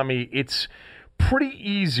NBA, Tommy, it's pretty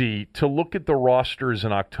easy to look at the rosters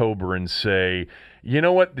in October and say, you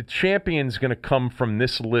know what, the champion's going to come from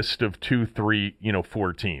this list of 2, 3,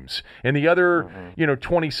 4 teams. And the other,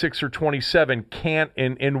 26 or 27 can't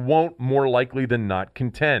and won't more likely than not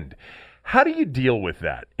contend. How do you deal with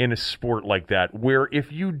that in a sport like that, where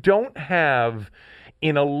if you don't have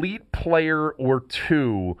an elite player or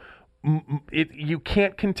two, you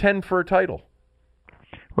can't contend for a title?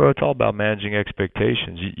 Well, it's all about managing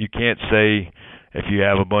expectations. You can't say, if you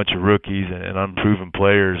have a bunch of rookies and unproven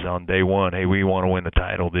players on day one, hey, we want to win the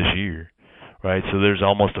title this year, right? So there's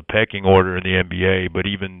almost a pecking order in the NBA, but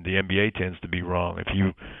even the NBA tends to be wrong. If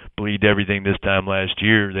you believed everything this time last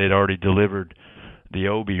year, they'd already delivered the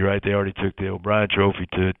Obie, right? They already took the O'Brien Trophy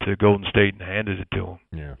to Golden State and handed it to them.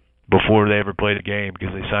 Yeah. Before they ever played a game,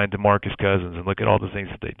 because they signed DeMarcus Cousins, and look at all the things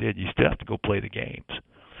that they did. You still have to go play the games.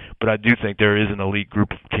 But I do think there is an elite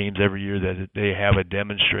group of teams every year that they have a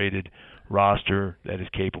demonstrated roster that is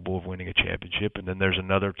capable of winning a championship, and then there's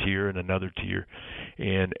another tier and another tier,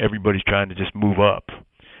 and everybody's trying to just move up.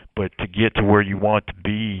 But to get to where you want to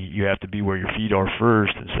be, you have to be where your feet are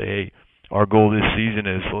first and say, hey, our goal this season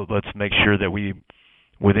is let's make sure that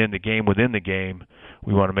within the game,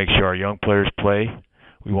 we want to make sure our young players play.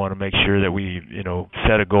 We want to make sure that we,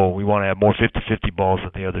 set a goal. We want to have more 50-50 balls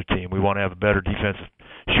than the other team. We want to have a better defensive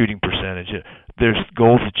shooting percentage. There's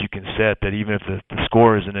goals that you can set that even if the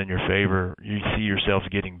score isn't in your favor, you see yourselves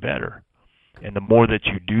getting better. And the more that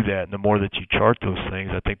you do that and the more that you chart those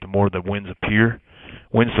things, I think the more the wins appear.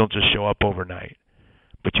 Wins don't just show up overnight.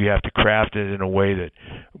 But you have to craft it in a way that,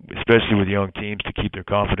 especially with young teams, to keep their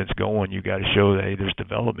confidence going, you got to show that, hey, there's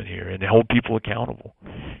development here, and hold people accountable.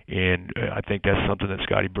 And I think that's something that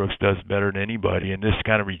Scotty Brooks does better than anybody, and this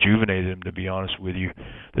kind of rejuvenated him, to be honest with you.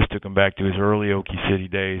 This took him back to his early Okie City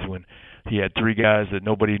days when he had 3 guys that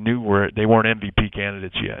nobody knew weren't MVP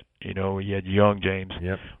candidates yet. He had young James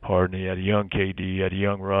Harden, he had a young KD, he had a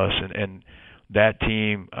young Russ, and that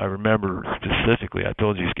team, I remember specifically, I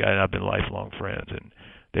told you this guy and I've been lifelong friends, and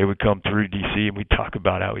they would come through D.C. and we'd talk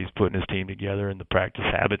about how he's putting his team together and the practice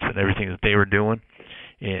habits and everything that they were doing.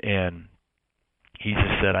 And He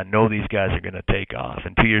just said, I know these guys are going to take off.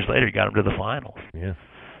 And 2 years later, he got them to the finals. Yeah.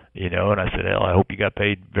 And I said, hell, I hope you got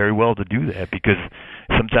paid very well to do that, because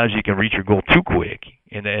sometimes you can reach your goal too quick.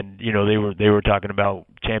 And then, they were talking about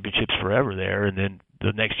championships forever there, and then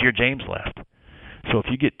the next year James left. So if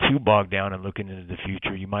you get too bogged down and looking into the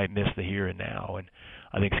future, you might miss the here and now. And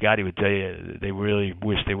I think Scotty would tell you they really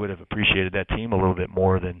wish they would have appreciated that team a little bit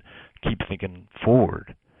more than keep thinking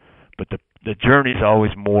forward. But the journey is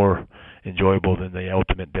always more enjoyable than the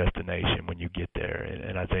ultimate destination when you get there.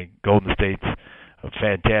 And I think Golden State's a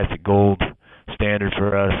fantastic gold standard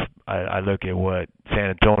for us. I look at what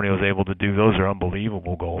San Antonio is able to do. Those are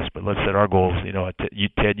unbelievable goals. But let's set our goals.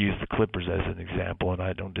 Ted used the Clippers as an example, and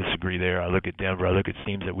I don't disagree there. I look at Denver. I look at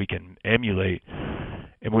teams that we can emulate,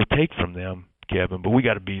 and we'll take from them, Kevin. But we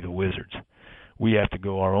got to be the Wizards. We have to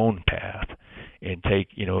go our own path and take,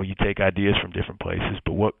 you take ideas from different places,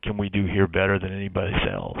 but what can we do here better than anybody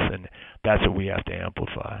else? And that's what we have to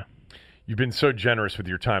amplify. You've been so generous with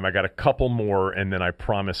your time. I got a couple more, and then I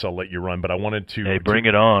promise I'll let you run. But I wanted to. Hey, bring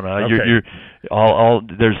it on. Okay.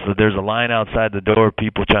 There's a line outside the door.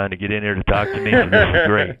 People trying to get in here to talk to me. So this is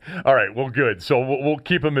great. All right. Well, good. So we'll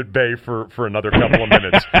keep them at bay for another couple of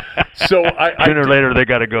minutes. So sooner or later they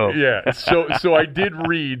got to go. Yeah. So I did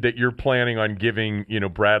read that you're planning on giving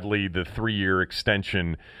Bradley the 3-year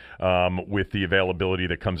extension with the availability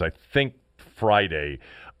that comes, I think, Friday.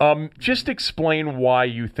 Just explain why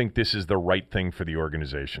you think this is the right thing for the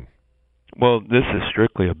organization. Well, this is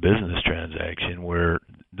strictly a business transaction where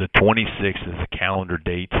the 26th is a calendar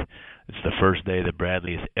date. It's the first day that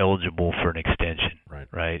Bradley is eligible for an extension.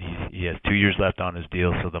 Right? He has 2 years left on his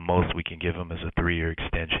deal, so the most we can give him is a 3-year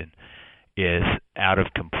extension. Is out of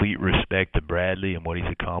complete respect to Bradley and what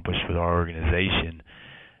he's accomplished for our organization.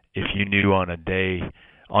 If you knew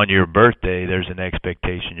on your birthday, there's an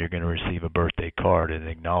expectation you're going to receive a birthday card and an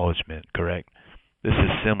acknowledgement, correct? This is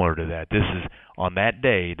similar to that. This is, on that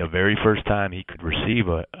day, the very first time he could receive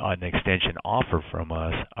an extension offer from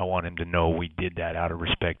us, I want him to know we did that out of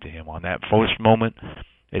respect to him. On that first moment,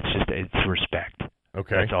 it's respect.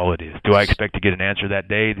 Okay. That's all it is. Do I expect to get an answer that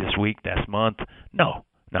day, this week, this month? No,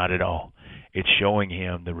 not at all. It's showing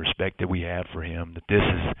him the respect that we have for him, that this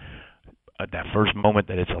is that first moment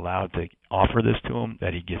that it's allowed to offer this to him,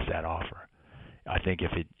 that he gets that offer. I think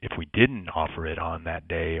if we didn't offer it on that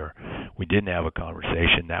day, or we didn't have a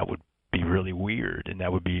conversation, that would be really weird, and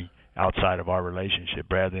that would be outside of our relationship.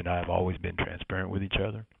 Bradley and I have always been transparent with each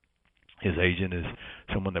other. His agent is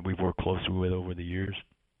someone that we've worked closely with over the years.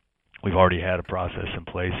 We've already had a process in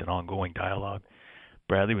place, an ongoing dialogue.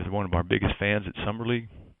 Bradley was one of our biggest fans at Summer League.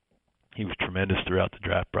 He was tremendous throughout the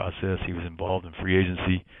draft process. He was involved in free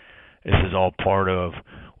agency. This is all part of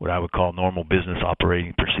what I would call normal business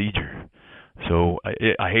operating procedure. So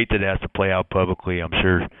I hate that it has to play out publicly. I'm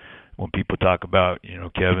sure when people talk about,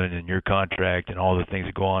 Kevin and your contract and all the things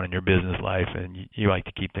that go on in your business life, and you like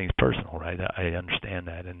to keep things personal, right? I understand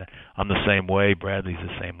that. And I'm the same way. Bradley's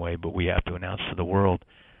the same way. But we have to announce to the world,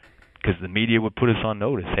 because the media would put us on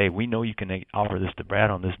notice. Hey, we know you can offer this to Brad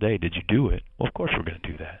on this day. Did you do it? Well, of course we're going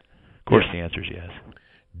to do that. Of course the answer is yes.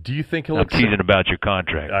 Do you think he'll I'm teasing about your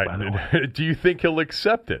contract, by the way. Do you think he'll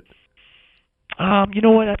accept it? You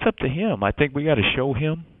know what? That's up to him. I think we got to show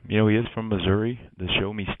him. He is from Missouri, the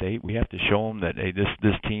Show Me State. We have to show him that, hey,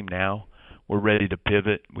 this team now, we're ready to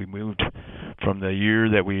pivot. We moved from the year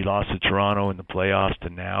that we lost to Toronto in the playoffs to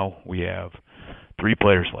now we have 3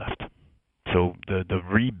 players left. So the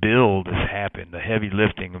rebuild has happened. The heavy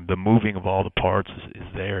lifting, the moving of all the parts is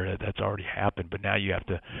there. That's already happened. But now you have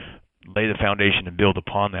to lay the foundation and build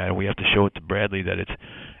upon that, and we have to show it to Bradley that it's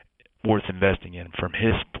worth investing in from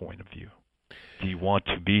his point of view. Do you want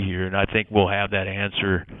to be here? And I think we'll have that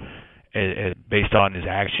answer based on his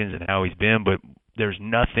actions and how he's been, but there's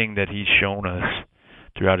nothing that he's shown us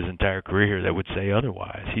throughout his entire career that would say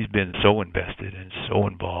otherwise. He's been so invested and so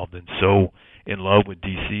involved and so in love with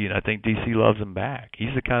DC, and I think DC loves him back.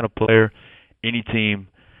 He's the kind of player any team,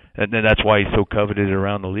 and that's why he's so coveted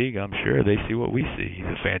around the league. I'm sure they see what we see. He's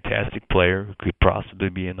a fantastic player who could possibly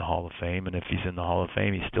be in the Hall of Fame, and if he's in the Hall of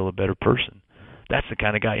Fame, he's still a better person. That's the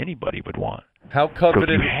kind of guy anybody would want. How coveted?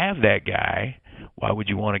 So if you have that guy, why would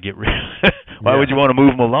you want to get rid? Why would you want to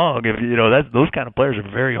move him along? If those kind of players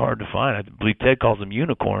are very hard to find. I believe Ted calls them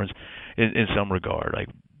unicorns in some regard. Like,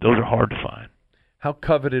 those are hard to find. How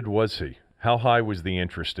coveted was he? How high was the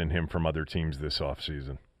interest in him from other teams this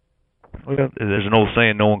offseason? Well, there's an old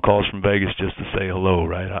saying, no one calls from Vegas just to say hello,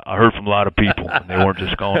 right? I heard from a lot of people, and they weren't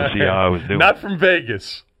just calling to see how I was doing. Not from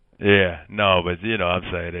Vegas. Yeah, no, but I'm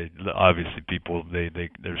saying obviously people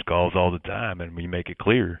there's calls all the time, and we make it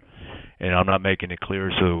clear. And I'm not making it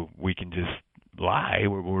clear so we can just lie.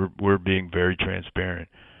 We're being very transparent.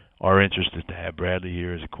 Our interest is to have Bradley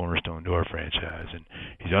here as a cornerstone to our franchise, and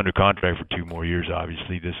he's under contract for 2 more years.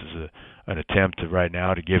 Obviously, this is an attempt right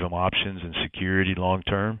now to give him options and security long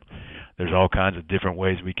term. There's all kinds of different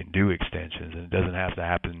ways we can do extensions, and it doesn't have to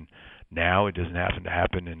happen now. It doesn't have to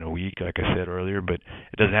happen in a week, like I said earlier, but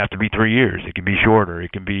it doesn't have to be 3 years. It can be shorter.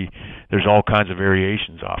 It can be, there's all kinds of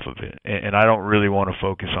variations off of it. And I don't really want to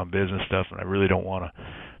focus on business stuff, and I really don't want to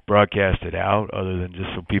broadcast it out other than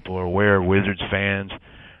just so people are aware, Wizards fans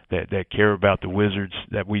that care about the Wizards,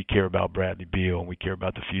 that we care about Bradley Beal, and we care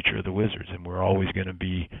about the future of the Wizards, and we're always going to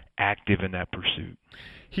be active in that pursuit.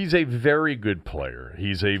 He's a very good player.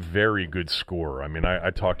 He's a very good scorer. I mean, I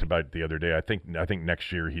talked about it the other day. I think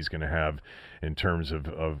next year he's going to have, in terms of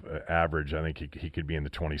average, I think he could be in the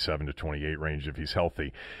 27 to 28 range if he's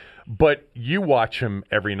healthy. But you watch him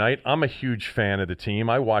every night. I'm a huge fan of the team.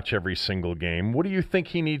 I watch every single game. What do you think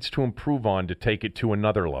he needs to improve on to take it to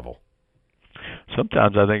another level?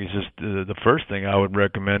 Sometimes I think it's just the first thing I would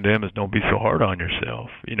recommend to him is don't be so hard on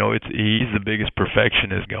yourself. You know, he's the biggest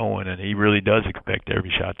perfectionist going, and he really does expect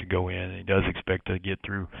every shot to go in, and he does expect to get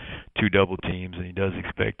through 2 double teams, and he does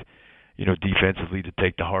expect, you know, defensively to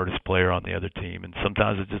take the hardest player on the other team, and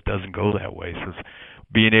sometimes it just doesn't go that way. So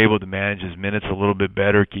being able to manage his minutes a little bit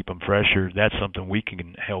better, keep him fresher, that's something we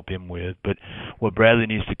can help him with. But what Bradley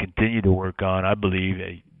needs to continue to work on, I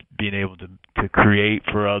believe, being able to create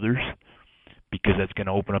for others, because that's going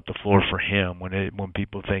to open up the floor for him. When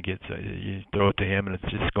people think it's you throw it to him and it's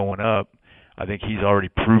just going up, I think he's already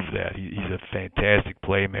proved that. He's a fantastic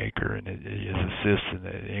playmaker, and his assists and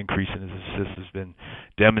the increase in his assists has been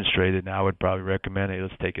demonstrated. Now I would probably recommend, hey,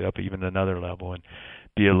 let's take it up even another level and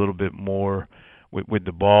be a little bit more with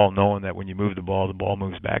the ball, knowing that when you move the ball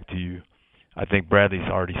moves back to you. I think Bradley's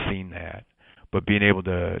already seen that. But being able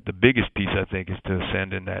to, the biggest piece I think is to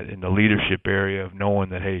ascend in the leadership area of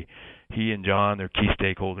knowing that, hey, he and John, they're key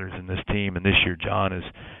stakeholders in this team, and this year John is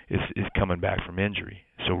coming back from injury.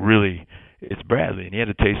 So really, it's Bradley, and he had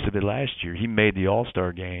a taste of it last year. He made the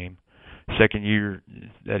All-Star game, second year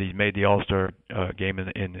that he's made the All-Star game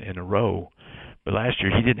in a row. But last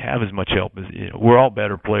year he didn't have as much help as, you know, we're all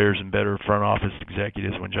better players and better front office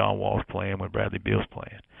executives when John Wall's playing, when Bradley Beal's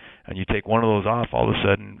playing. And you take one of those off, all of a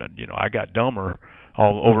sudden, you know, I got dumber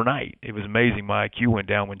all overnight. It was amazing. My IQ went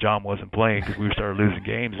down when John wasn't playing because we started losing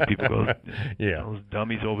games, and people go, yeah, those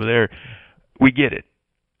dummies over there. We get it,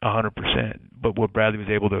 100%. But what Bradley was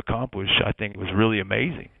able to accomplish, I think, was really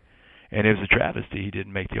amazing. And it was a travesty he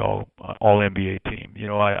didn't make the all-NBA team. You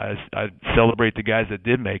know, I celebrate the guys that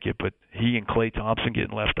did make it, but he and Klay Thompson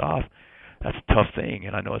getting left off, that's a tough thing,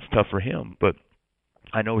 and I know it's tough for him. But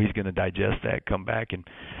I know he's going to digest that, come back, and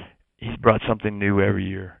he's brought something new every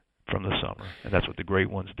year from the summer, and that's what the great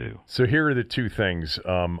ones do. So here are the two things.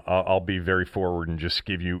 I'll be very forward and just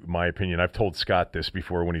give you my opinion. I've told Scott this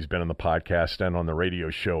before when he's been on the podcast and on the radio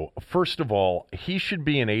show. First of all, he should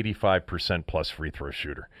be an 85% plus free throw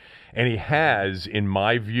shooter. And he has, in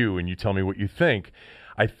my view, and you tell me what you think,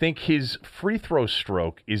 I think his free throw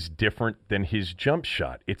stroke is different than his jump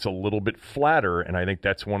shot. It's a little bit flatter, and I think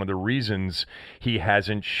that's one of the reasons he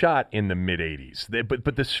hasn't shot in the mid-80s.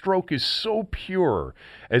 But the stroke is so pure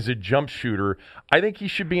as a jump shooter. I think he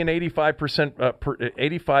should be an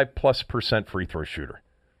 85+% free throw shooter.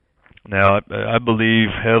 Now, I believe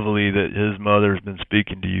heavily that his mother has been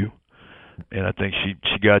speaking to you. And I think she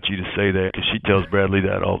got you to say that because she tells Bradley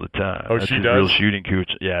that all the time. Oh, that's she his does? Real shooting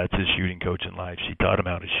coach. Yeah, it's his shooting coach in life. She taught him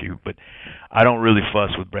how to shoot. But I don't really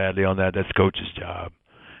fuss with Bradley on that. That's coach's job.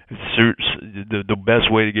 The best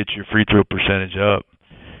way to get your free throw percentage up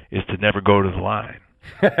is to never go to the line.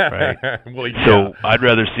 Right. Well, yeah. So I'd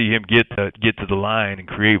rather see him get to the line and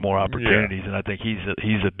create more opportunities. Yeah. And I think he's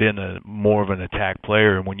been more of an attack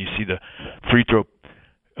player. And when you see the free throw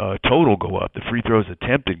total go up, the free throws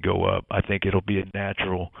attempted go up, I think it'll be a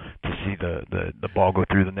natural to see the ball go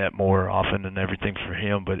through the net more often and everything for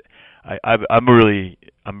him. But I'm really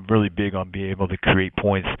big on being able to create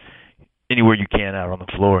points anywhere you can out on the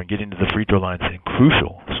floor, and getting to the free throw line is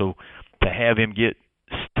crucial. So to have him get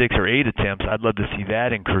 6 or 8 attempts, I'd love to see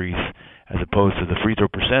that increase as opposed to the free throw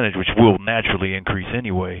percentage, which will naturally increase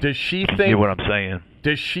anyway. Does she think? You get what I'm saying?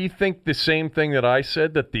 Does she think the same thing that I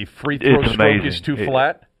said, that the free throw stroke is too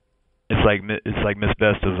flat? It's like Miss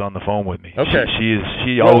Besta's on the phone with me. Okay. She's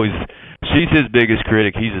his biggest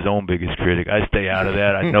critic. He's his own biggest critic. I stay out of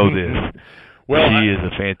that. I know this. Well, she is a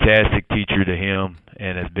fantastic teacher to him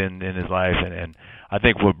and has been in his life. And I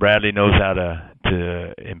think what Bradley knows how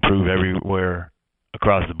to improve everywhere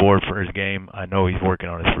across the board for his game. I know he's working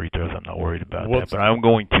on his free throws. I'm not worried about that. But I'm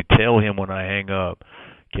going to tell him when I hang up,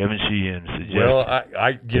 Kevin Sheehan suggested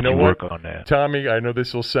you know what, work on that. Tommy, I know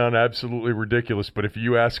this will sound absolutely ridiculous, but if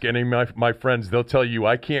you ask any of my friends, they'll tell you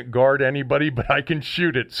I can't guard anybody, but I can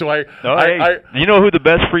shoot it. So you know who the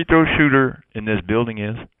best free throw shooter in this building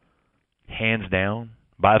is? Hands down,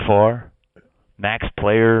 by far, max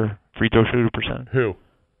player free throw shooter percent. Who?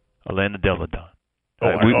 Elena Deladon.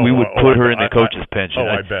 We would put her in the coach's pension.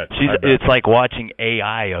 I bet. It's like watching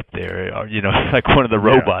AI up there. You know, like one of the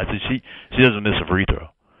robots. And she doesn't miss a free throw.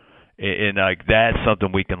 And like that's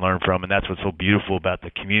something we can learn from, and that's what's so beautiful about the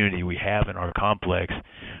community we have in our complex.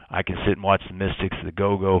 I can sit and watch the Mystics, the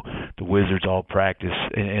Go-Go, the Wizards all practice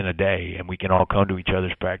in a day, and we can all come to each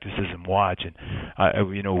other's practices and watch. And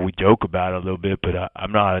we joke about it a little bit, but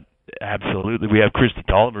I'm not absolutely. We have Christy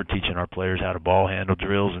Tolliver teaching our players how to ball handle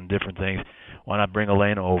drills and different things. Why not bring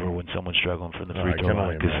Elena over when someone's struggling from the free throw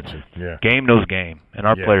line? Yeah. Game knows game, and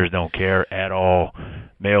our players don't care at all.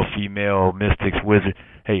 Male, female, Mystics, Wizards.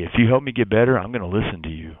 Hey, if you help me get better, I'm going to listen to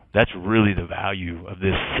you. That's really the value of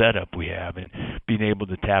this setup we have, and being able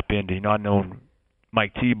to tap into. I've known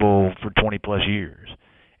Mike Tebow for 20-plus years,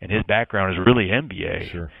 and his background is really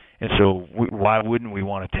NBA. Sure. And so why wouldn't we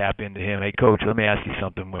want to tap into him? Hey, Coach, let me ask you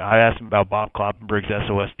something. I asked him about Bob Kloppenberg's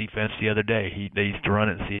SOS defense the other day. They used to run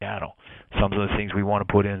it in Seattle. Some of the things we want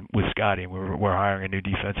to put in with Scotty. We're hiring a new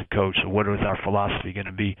defensive coach, so what is our philosophy going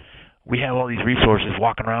to be? We have all these resources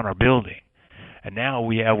walking around our building. And now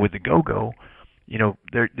we have with the Go-Go,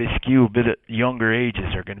 they skew a bit at younger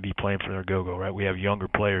ages are going to be playing for their Go-Go, right? We have younger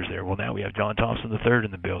players there. Well, now we have John Thompson III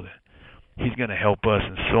in the building. He's going to help us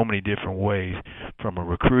in so many different ways from a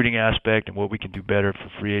recruiting aspect and what we can do better for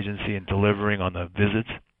free agency and delivering on the visits.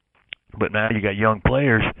 But now you got young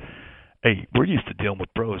players. Hey, we're used to dealing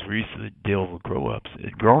with pros. We're used to dealing with grown-ups.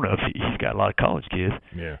 He's got a lot of college kids.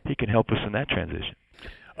 Yeah. He can help us in that transition.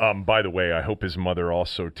 By the way, I hope his mother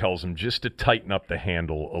also tells him just to tighten up the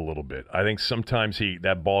handle a little bit. I think sometimes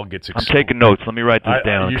that ball gets exposed. I'm taking notes. Let me write this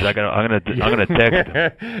down because I'm gonna text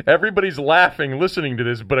him. Everybody's laughing listening to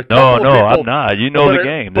this, but a couple people, I'm not. You know the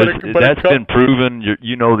game. That's been proven.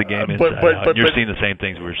 You know the game inside out. You're seeing the same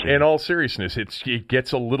things we're seeing. In all seriousness, it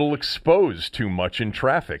gets a little exposed too much in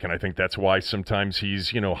traffic, and I think that's why sometimes he's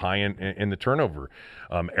high in the turnover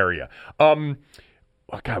area.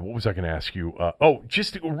 Oh, God, what was I going to ask you?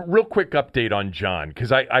 Just a real quick update on John,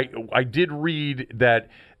 because I did read that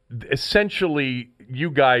essentially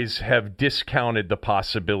you guys have discounted the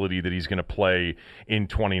possibility that he's going to play in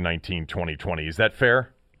 2019-2020. Is that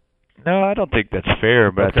fair? No, I don't think that's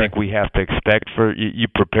fair, but okay. I think we have to expect you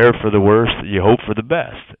prepare for the worst, you hope for the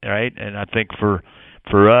best, right? And I think for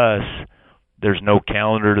us, there's no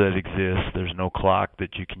calendar that exists. There's no clock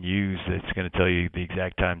that you can use that's going to tell you the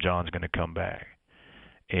exact time John's going to come back.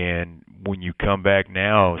 And when you come back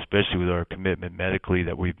now, especially with our commitment medically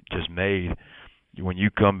that we've just made, when you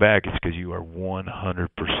come back, it's because you are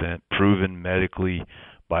 100% proven medically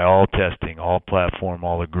by all testing, all platform,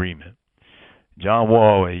 all agreement. John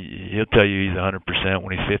Wall, he'll tell you he's 100%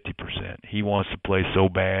 when he's 50%. He wants to play so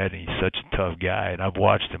bad, and he's such a tough guy. And I've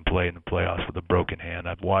watched him play in the playoffs with a broken hand.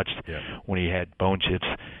 I've watched when he had bone chips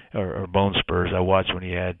or bone spurs. I watched when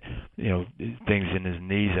he had things in his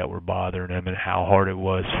knees that were bothering him, and how hard it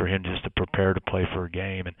was for him just to prepare to play for a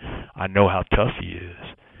game. And I know how tough he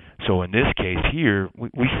is. So in this case here,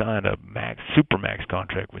 we signed a supermax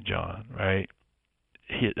contract with John, right?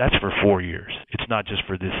 That's for 4 years. It's not just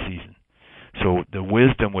for this season. So the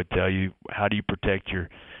wisdom would tell you, how do you protect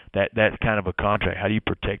that kind of a contract? How do you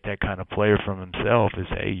protect that kind of player from himself? Is,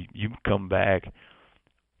 hey, you come back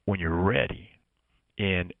when you're ready.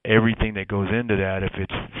 And everything that goes into that, if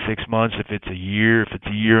it's 6 months, if it's a year, if it's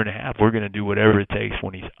a year and a half, we're going to do whatever it takes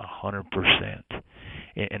when he's 100%.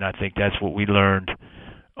 And I think that's what we learned.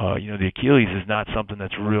 The Achilles is not something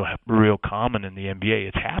that's real common in the NBA.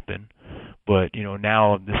 It's happened. But, now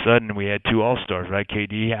all of a sudden we had two All-Stars, right?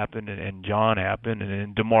 KD happened and John happened and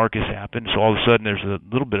then DeMarcus happened. So all of a sudden there's a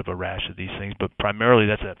little bit of a rash of these things. But primarily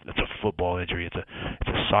that's a football injury. It's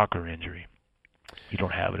a soccer injury. You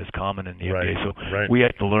don't have it as common in the NBA. So we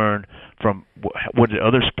have to learn from what did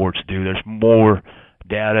other sports do. There's more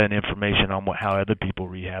data and information on how other people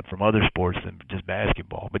rehab from other sports than just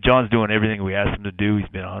basketball. But John's doing everything we asked him to do. He's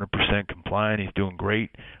been 100% compliant. He's doing great.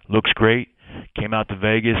 Looks great. Came out to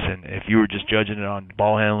Vegas, and if you were just judging it on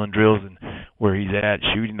ball handling drills and where he's at,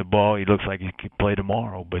 shooting the ball, he looks like he could play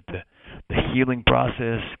tomorrow. But the healing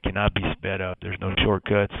process cannot be sped up. There's no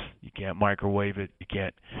shortcuts. You can't microwave it. You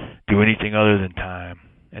can't do anything other than time.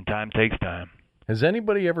 And time takes time. Has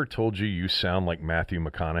anybody ever told you sound like Matthew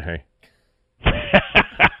McConaughey?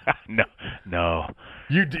 No.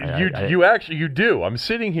 You do. I'm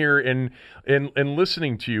sitting here and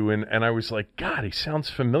listening to you, and I was like, God, he sounds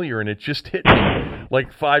familiar, and it just hit me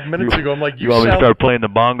like 5 minutes ago. I'm like, you always start playing the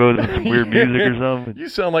bongos with some weird music or something. You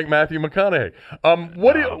sound like Matthew McConaughey.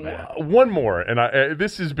 One more, and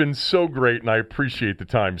this has been so great, and I appreciate the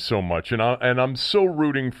time so much, and I'm so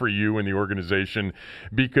rooting for you and the organization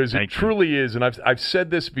because it truly is. And I've said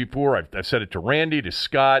this before. I've said it to Randy, to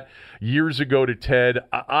Scott, years ago to Ted.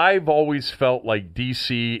 I've always felt like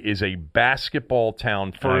DC is a basketball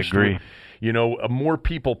town first. I agree. More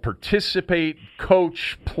people participate,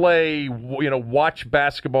 coach, play, watch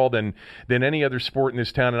basketball than any other sport in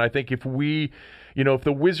this town. And I think if the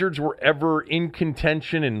Wizards were ever in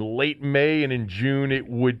contention in late May and in June, it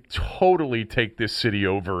would totally take this city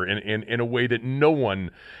over in a way that no one,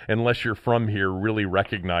 unless you're from here, really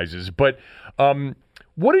recognizes. But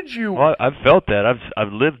what did you? Well, I've felt that.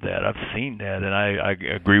 I've lived that. I've seen that, and I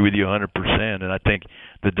agree with you 100%. And I think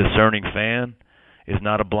the discerning fan is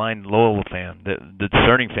not a blind, loyal fan. The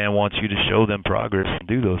discerning fan wants you to show them progress and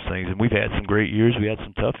do those things. And we've had some great years. We had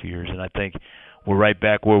some tough years, and I think we're right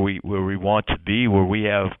back where we want to be, where we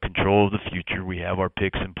have control of the future. We have our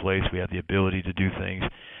picks in place. We have the ability to do things,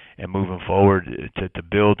 and moving forward to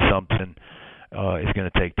build something is going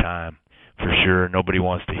to take time for sure. Nobody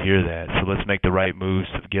wants to hear that. So let's make the right moves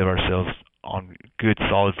to get ourselves on good,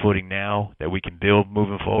 solid footing now that we can build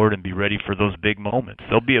moving forward and be ready for those big moments.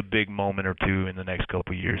 There'll be a big moment or two in the next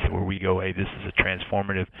couple of years where we go, hey, this is a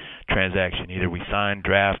transformative transaction. Either we sign,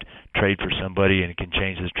 draft, trade for somebody, and it can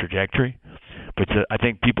change this trajectory. But I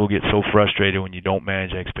think people get so frustrated when you don't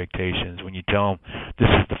manage expectations, when you tell them this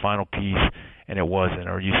is the final piece and it wasn't,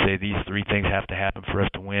 or you say these three things have to happen for us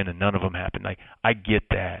to win and none of them happen. Like, I get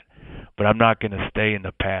that. But I'm not going to stay in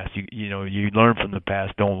the past. You learn from the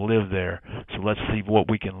past, don't live there. So let's see what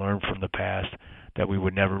we can learn from the past that we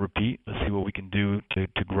would never repeat. Let's see what we can do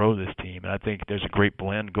to grow this team. And I think there's a great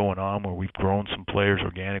blend going on where we've grown some players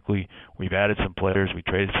organically. We've added some players. We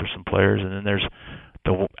traded for some players. And then there's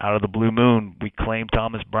out of the blue moon, we claimed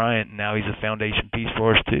Thomas Bryant, and now he's a foundation piece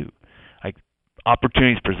for us too. Like,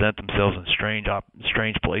 opportunities present themselves in strange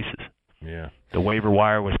places. Yeah. The waiver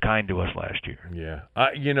wire was kind to us last year. Yeah.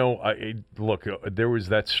 Look, there was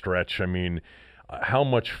that stretch. I mean, how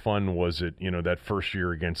much fun was it, that first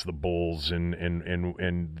year against the Bulls and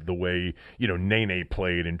the way, Nene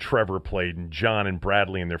played and Trevor played and John and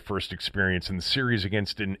Bradley in their first experience, and the series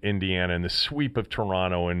against Indiana and the sweep of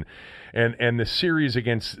Toronto and the series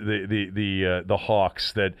against the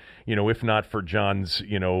Hawks that, if not for John's,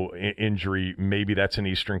 injury, maybe that's an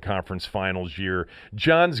Eastern Conference Finals year.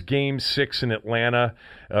 John's Game 6 in Atlanta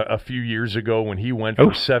a few years ago when he went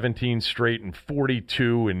for 17 straight and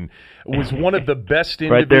 42 and was one of the best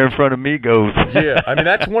right there in front of me goes. Yeah, I mean,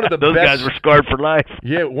 that's one of the those best. Those guys were scarred for life.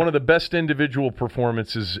 Yeah, one of the best individual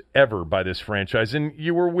performances ever by this franchise. And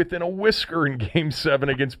you were within a whisker in Game 7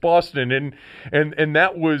 against Boston, and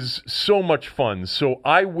that was so much fun. So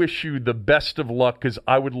I wish you the best of luck, because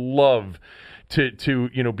I would love to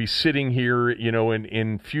be sitting here,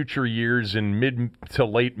 in future years in mid to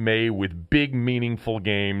late May with big, meaningful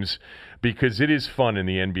games, because it is fun in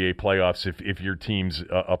the NBA playoffs if your team's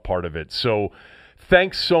a part of it. So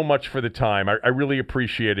thanks so much for the time. I really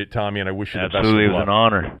appreciate it, Tommy, and I wish you the best of luck. Absolutely, it was an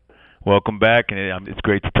honor. Welcome back, and it's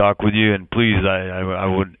great to talk with you. And please, I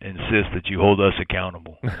would insist that you hold us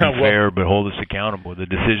accountable. Be fair, but hold us accountable. The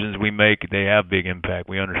decisions we make, they have big impact.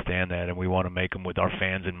 We understand that, and we want to make them with our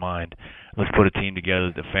fans in mind. Let's put a team together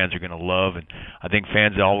that the fans are going to love. And I think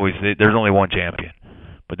fans there's only one champion,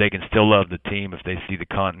 but they can still love the team if they see the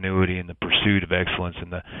continuity and the pursuit of excellence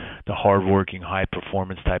and the hard-working,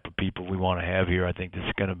 high-performance type of people we want to have here. I think this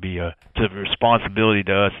is going to be it's a responsibility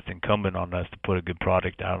to us. It's incumbent on us to put a good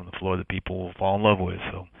product out on the floor that people will fall in love with.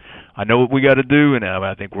 So I know what we got to do, and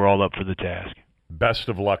I think we're all up for the task. Best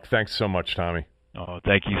of luck. Thanks so much, Tommy. Oh,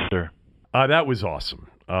 thank you, sir. That was awesome.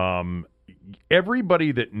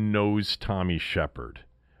 Everybody that knows Tommy Sheppard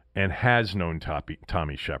and has known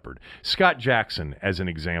Tommy Sheppard. Scott Jackson, as an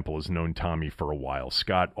example, has known Tommy for a while.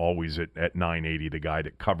 Scott always at 980, the guy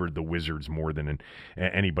that covered the Wizards more than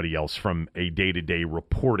anybody else from a day-to-day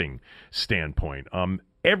reporting standpoint.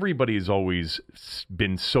 Everybody has always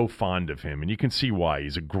been so fond of him, and you can see why.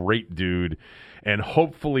 He's a great dude, and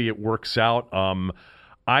hopefully it works out.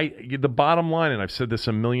 The bottom line, and I've said this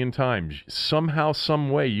a million times, somehow, some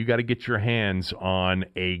way, you got to get your hands on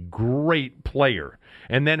a great player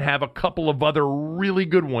and then have a couple of other really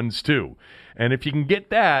good ones too. And if you can get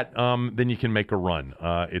that, then you can make a run.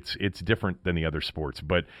 It's different than the other sports,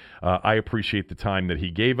 but I appreciate the time that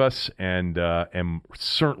he gave us, and am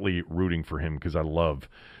certainly rooting for him because I love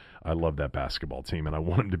I love that basketball team, and I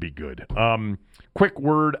want them to be good. Quick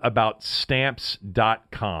word about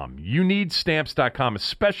Stamps.com. You need Stamps.com,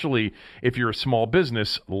 especially if you're a small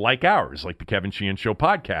business like ours, like the Kevin Sheehan Show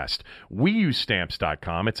podcast. We use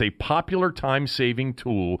Stamps.com. It's a popular time-saving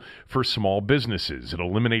tool for small businesses. It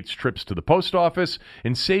eliminates trips to the post office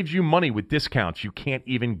and saves you money with discounts you can't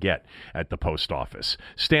even get at the post office.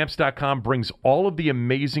 Stamps.com brings all of the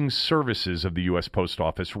amazing services of the U.S. Post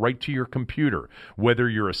Office right to your computer, whether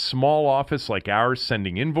you're a small office like ours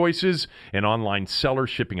sending invoices, an online seller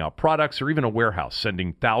shipping out products, or even a warehouse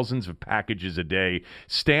sending thousands of packages a day.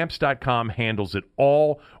 Stamps.com handles it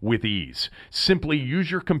all with ease. Simply use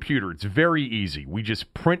your computer. It's very easy. We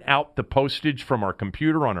just print out the postage from our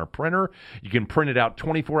computer on our printer. You can print it out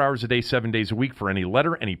 24 hours a day, 7 days a week for any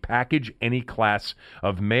letter, any package, any class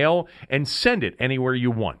of mail, and send it anywhere you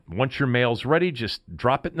want. Once your mail's ready, just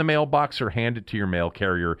drop it in the mailbox or hand it to your mail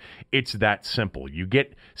carrier. It's that simple. You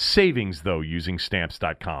get savings, though, using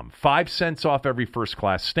Stamps.com. 5 cents off every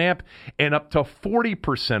first-class stamp and up to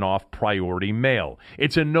 40% off priority mail.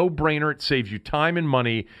 It's a no-brainer. It saves you time and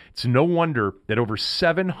money. It's no wonder that over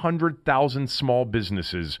 700,000 small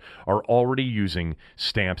businesses are already using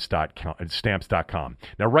Stamps.com.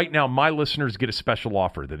 Now, right now, my listeners get a special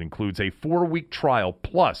offer that includes a 4-week trial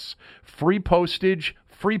plus free postage,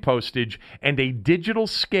 and a digital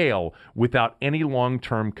scale without any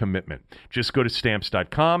long-term commitment. Just go to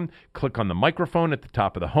Stamps.com, click on the microphone at the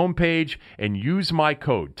top of the homepage, and use my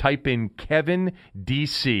code. Type in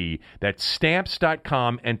KevinDC. That's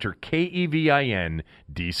Stamps.com. Enter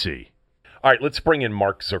KEVINDC. All right, let's bring in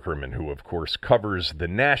Mark Zuckerman, who, of course, covers the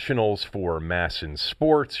Nationals for MASN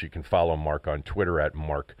Sports. You can follow Mark on Twitter at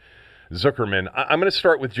Mark Zuckerman. I'm going to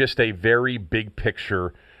start with just a very big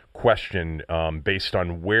picture question based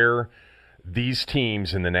on where these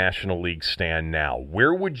teams in the National League stand now.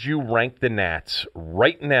 Where would you rank the Nats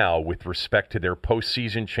right now with respect to their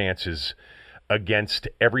postseason chances against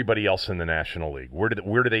everybody else in the National League?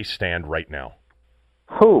 Where do they stand right now?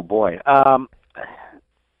 Oh, boy.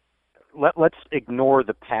 Let's ignore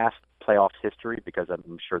the past playoffs history because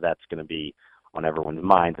I'm sure that's going to be on everyone's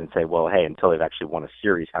minds and say, well, hey, until they've actually won a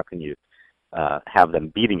series, how can you have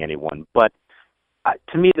them beating anyone? But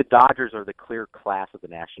to me, the Dodgers are the clear class of the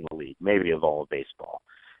National League, maybe of all of baseball.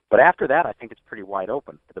 But after that, I think it's pretty wide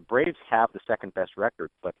open. The Braves have the second-best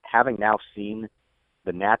record, but having now seen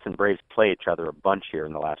the Nats and Braves play each other a bunch here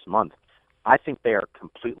in the last month, I think they are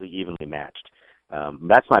completely evenly matched.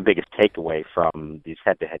 That's my biggest takeaway from these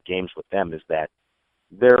head-to-head games with them is that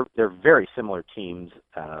they're very similar teams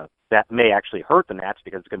that may actually hurt the Nats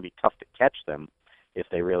because it's going to be tough to catch them if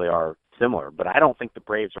they really are similar. But I don't think the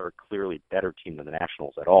Braves are a clearly better team than the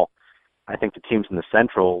Nationals at all. I think the teams in the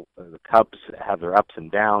Central, the Cubs have their ups and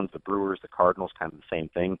downs, the Brewers, the Cardinals, kind of the same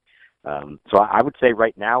thing. So I would say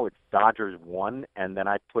right now it's Dodgers 1, and then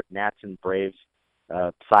I'd put Nats and Braves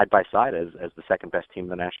side by side as the second best team in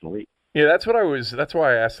the National League. Yeah, that's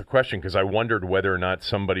why I asked the question, because I wondered whether or not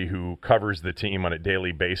somebody who covers the team on a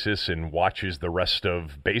daily basis and watches the rest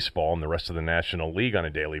of baseball and the rest of the National League on a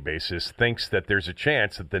daily basis thinks that there's a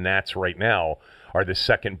chance that the Nats right now are the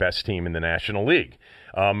second best team in the National League.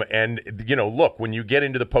 And, look, when you get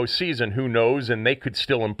into the postseason, who knows, and they could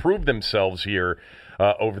still improve themselves here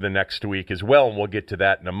over the next week as well, and we'll get to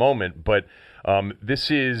that in a moment. But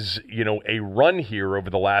this is, a run here over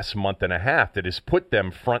the last month and a half that has put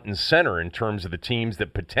them front and center in terms of the teams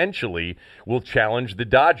that potentially will challenge the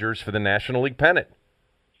Dodgers for the National League pennant.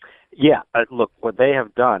 Yeah, look, what they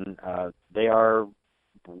have done, they are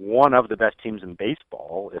one of the best teams in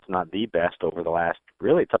baseball, if not the best, over the last,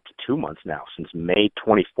 really, it's up to 2 months now, since May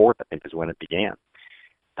 24th, I think, is when it began.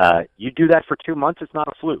 You do that for 2 months, it's not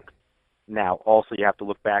a fluke. Now, also, you have to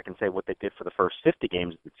look back and say what they did for the first 50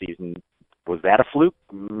 games of the season. Was that a fluke?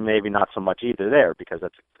 Maybe not so much either there, because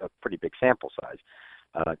that's a pretty big sample size.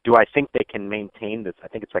 Do I think they can maintain this? I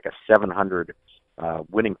think it's like a 700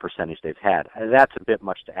 winning percentage they've had. That's a bit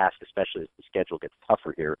much to ask, especially as the schedule gets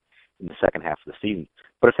tougher here in the second half of the season.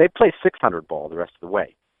 But if they play 600 ball the rest of the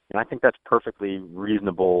way, and I think that's perfectly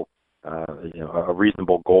reasonable, a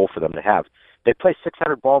reasonable goal for them to have. They play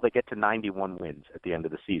 600 ball, they get to 91 wins at the end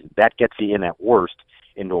of the season. That gets you in at worst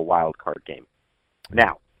into a wild card game.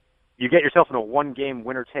 Now, you get yourself in a one-game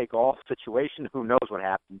winner-take-all situation. Who knows what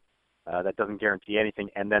happens? That doesn't guarantee anything.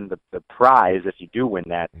 And then the prize, if you do win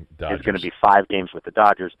that, Dodgers. Is going to be 5 games with the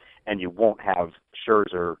Dodgers, and you won't have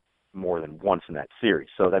Scherzer more than once in that series.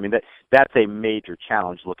 So, I mean, that's a major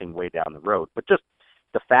challenge looking way down the road. But just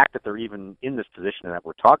the fact that they're even in this position and that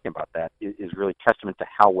we're talking about that is really testament to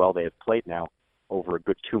how well they have played now over a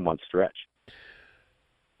good 2-month stretch.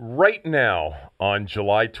 Right now, on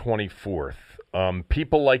July 24th,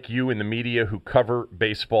 People like you in the media who cover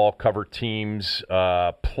baseball, cover teams,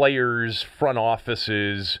 players, front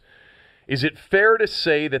offices. Is it fair to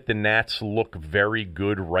say that the Nats look very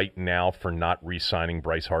good right now for not re-signing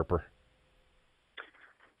Bryce Harper?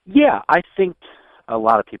 Yeah, I think a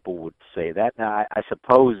lot of people would say that. Now, I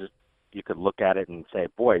suppose you could look at it and say,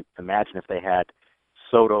 boy, imagine if they had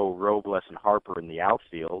Soto, Robles, and Harper in the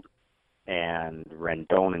outfield and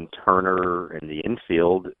Rendon and Turner in the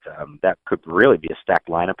infield. That could really be a stacked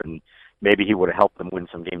lineup, and maybe he would have helped them win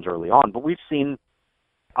some games early on. But we've seen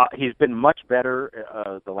he's been much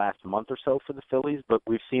better the last month or so for the Phillies, but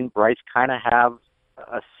we've seen Bryce kind of have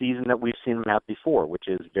a season that we've seen him have before, which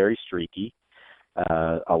is very streaky,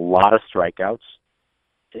 a lot of strikeouts,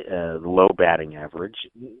 low batting average.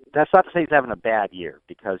 That's not to say he's having a bad year,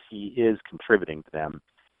 because he is contributing to them,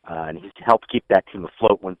 and he's helped keep that team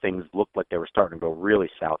afloat when things looked like they were starting to go really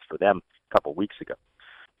south for them a couple of weeks ago.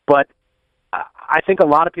 But I think a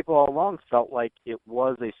lot of people all along felt like it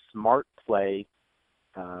was a smart play,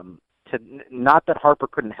 to not that Harper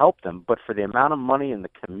couldn't help them, but for the amount of money and the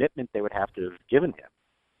commitment they would have to have given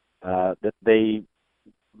him,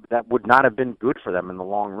 that would not have been good for them in the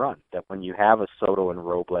long run. That when you have a Soto and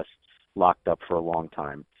Robles locked up for a long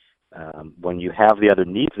time, when you have the other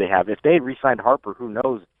needs they have, if they had re-signed Harper, who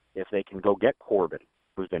knows if they can go get Corbin,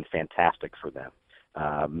 who's been fantastic for them.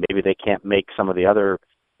 Maybe they can't make some of the other,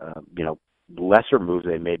 lesser moves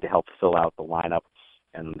they made to help fill out the lineup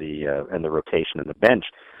and the rotation and the bench.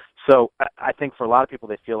 So I think for a lot of people,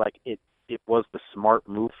 they feel like it was the smart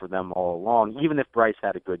move for them all along, even if Bryce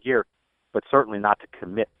had a good year, but certainly not to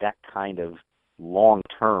commit that kind of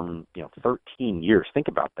long-term, 13 years. Think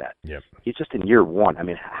about that. Yep. He's just in year one. I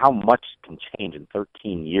mean, how much can change in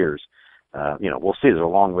 13 years? We'll see. There's a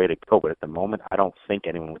long way to go, but at the moment, I don't think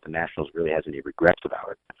anyone with the Nationals really has any regrets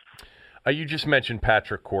about it. You just mentioned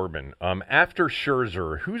Patrick Corbin. After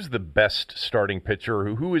Scherzer, who's the best starting pitcher?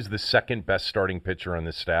 Who is the second best starting pitcher on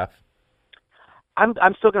this staff? I'm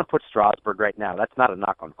still going to put Strasburg right now. That's not a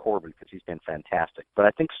knock on Corbin because he's been fantastic. But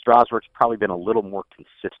I think Strasburg's probably been a little more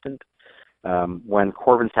consistent. When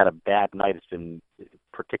Corbin's had a bad night, it's been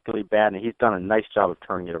particularly bad, and he's done a nice job of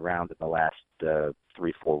turning it around in the last 3-4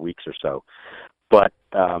 weeks or so. But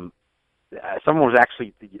someone was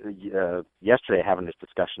actually yesterday having this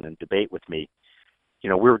discussion and debate with me. We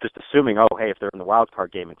were just assuming, if they're in the wild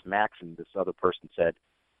card game, it's Max, and this other person said,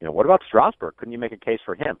 what about Strasburg? Couldn't you make a case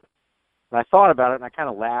for him? And I thought about it, and I kind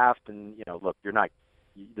of laughed, and, look,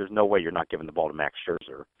 there's no way you're not giving the ball to Max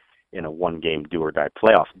Scherzer in a one-game do-or-die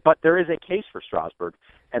playoff. But there is a case for Strasburg,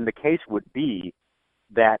 and the case would be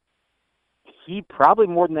that he probably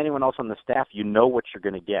more than anyone else on the staff, what you're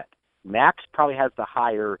going to get. Max probably has the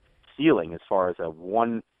higher ceiling as far as a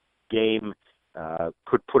one-game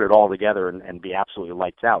could put it all together and be absolutely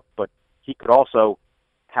lights out. But he could also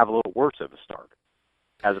have a little worse of a start.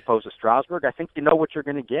 As opposed to Strasburg, I think you know what you're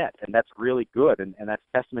going to get, and that's really good, and that's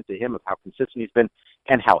testament to him of how consistent he's been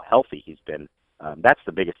and how healthy he's been. That's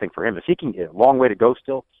the biggest thing for him. If he can get a long way to go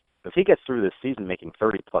still, if he gets through this season making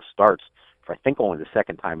 30-plus starts for I think only the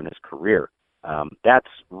second time in his career, that's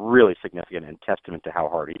really significant and testament to how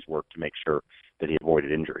hard he's worked to make sure that he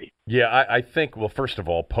avoided injury. Yeah, I think, well, first of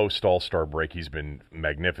all, post-All-Star break, he's been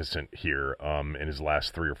magnificent here in his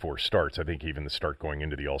last 3 or 4 starts. I think even the start going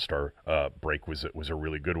into the All-Star break was a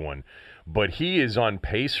really good one. But he is on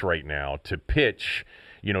pace right now to pitch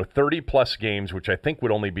 30-plus games, which I think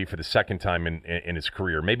would only be for the second time in his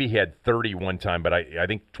career. Maybe he had 30 one time, but I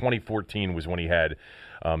think 2014 was when he had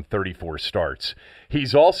 34 starts.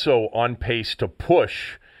 He's also on pace to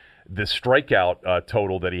push the strikeout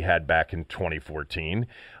total that he had back in 2014,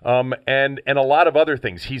 and a lot of other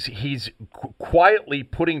things. He's quietly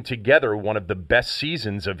putting together one of the best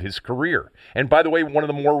seasons of his career. And by the way, one of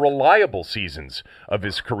the more reliable seasons of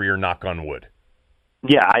his career, knock on wood.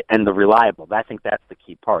 Yeah, and the reliable. I think that's the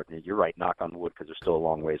key part. You're right, knock on wood, because there's still a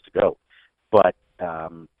long ways to go. But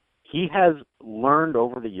he has learned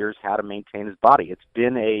over the years how to maintain his body. It's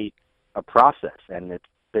been a process, and it's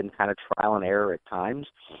been kind of trial and error at times.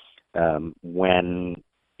 When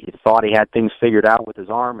he thought he had things figured out with his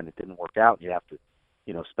arm and it didn't work out, you have to,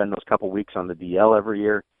 spend those couple weeks on the DL every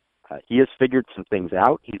year. He has figured some things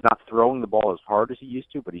out. He's not throwing the ball as hard as he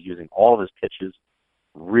used to, but he's using all of his pitches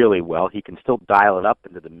really well. He can still dial it up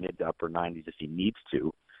into the mid to upper 90s if he needs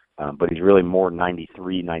to, but he's really more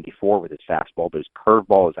 93, 94 with his fastball. But his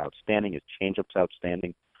curveball is outstanding. His changeup's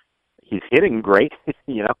outstanding. He's hitting great.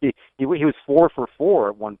 He was 4 for 4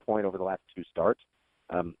 at one point over the last 2 starts.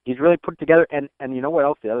 He's really put it together. And you know what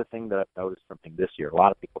else? The other thing that I've noticed from him this year, a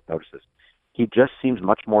lot of people notice this, he just seems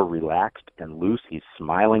much more relaxed and loose. He's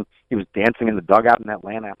smiling. He was dancing in the dugout in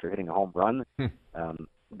Atlanta after hitting a home run.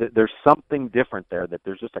 There's something different there, that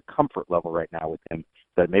there's just a comfort level right now with him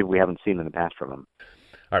that maybe we haven't seen in the past from him.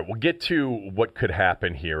 All right, we'll get to what could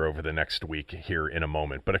happen here over the next week here in a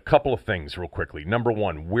moment. But a couple of things real quickly. Number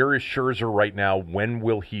one, where is Scherzer right now? When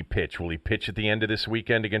will he pitch? Will he pitch at the end of this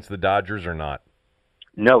weekend against the Dodgers or not?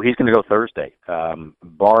 No, he's going to go Thursday,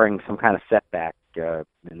 barring some kind of setback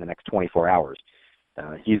in the next 24 hours.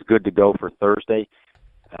 He's good to go for Thursday.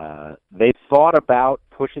 They thought about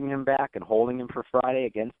pushing him back and holding him for Friday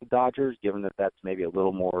against the Dodgers, given that that's maybe a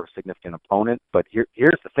little more significant opponent. But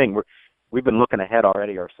here's the thing. We've been looking ahead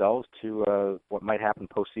already ourselves to what might happen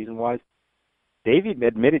postseason-wise. Davey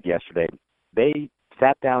admitted yesterday they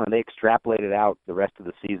sat down and they extrapolated out the rest of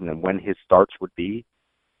the season and when his starts would be,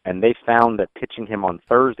 and they found that pitching him on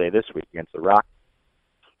Thursday this week against the Rockies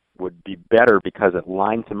would be better because it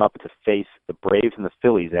lines him up to face the Braves and the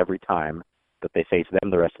Phillies every time that they face them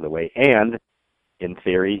the rest of the way, and, in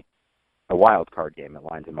theory, a wild card game. It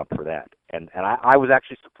lines him up for that. And I was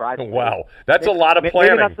actually surprised. Wow, that's a lot of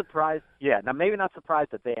planning. Maybe not surprised. Yeah, now maybe not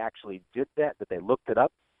surprised that they actually did that they looked it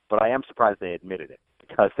up, but I am surprised they admitted it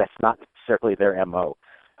because that's not necessarily their MO.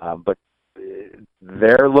 But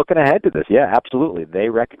they're looking ahead to this. Yeah, absolutely. They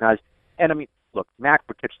recognize, and I mean, look, Mac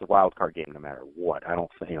would pitch the wild card game no matter what. I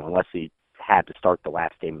don't think, unless he had to start the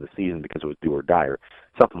last game of the season because it was do or die or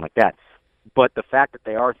something like that. But the fact that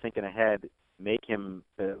they are thinking ahead, make him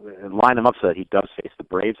line him up so that he does face the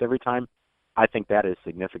Braves every time, I think that is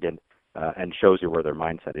significant and shows you where their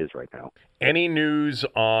mindset is right now. Any news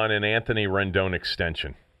on an Anthony Rendon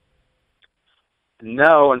extension?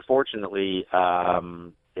 No, unfortunately,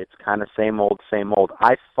 it's kind of same old, same old.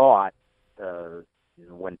 I thought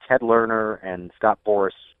when Ted Lerner and Scott Boras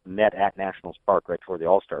met at Nationals Park right before the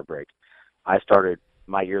All-Star break,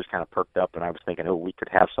 my ears kind of perked up, and I was thinking, we could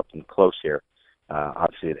have something close here.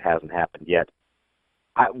 Obviously, it hasn't happened yet.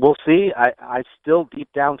 We'll see. I still deep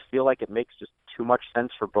down feel like it makes just too much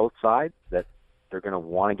sense for both sides that they're going to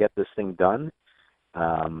want to get this thing done.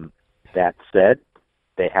 That said,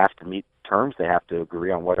 they have to meet terms. They have to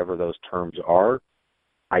agree on whatever those terms are.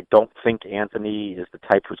 I don't think Anthony is the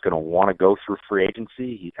type who's going to want to go through free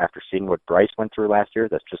agency. After seeing what Bryce went through last year,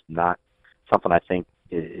 that's just not something I think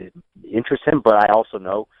interests him. But I also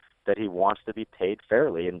know that he wants to be paid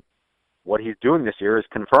fairly, and what he's doing this year is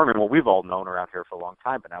confirming what we've all known around here for a long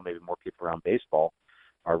time, but now maybe more people around baseball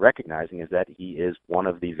are recognizing, is that he is one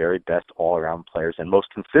of the very best all-around players and most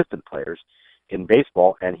consistent players in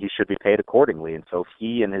baseball, and he should be paid accordingly. And so if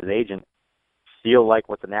he and his agent feel like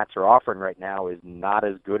what the Nats are offering right now is not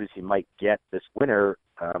as good as he might get this winter,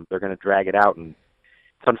 they're going to drag it out. And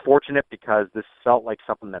it's unfortunate because this felt like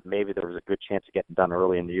something that maybe there was a good chance of getting done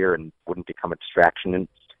early in the year and wouldn't become a distraction. And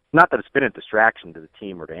not that it's been a distraction to the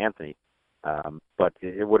team or to Anthony, but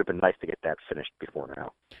it would have been nice to get that finished before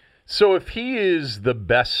now. So if he is the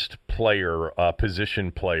best player,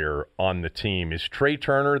 position player on the team, is Trey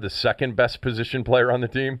Turner the second best position player on the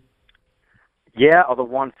team? Yeah, although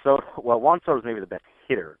Juan Soto is maybe the best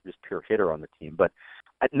hitter, just pure hitter on the team. But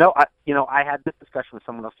I had this discussion with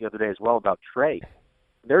someone else the other day as well about Trey.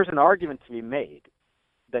 There's an argument to be made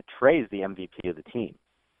that Trey is the MVP of the team.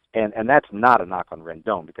 And that's not a knock on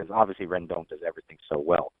Rendon, because obviously Rendon does everything so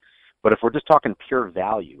well. But if we're just talking pure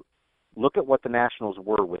value, look at what the Nationals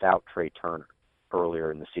were without Trey Turner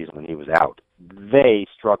earlier in the season when he was out. They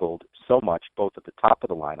struggled so much, both at the top of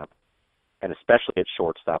the lineup and especially at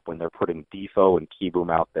shortstop when they're putting Defoe and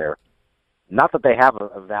Keyboom out there. Not that they have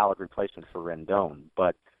a valid replacement for Rendon,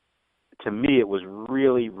 but to me it was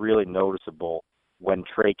really, really noticeable when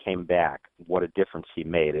Trey came back what a difference he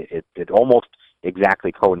made. It almost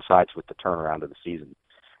exactly coincides with the turnaround of the season.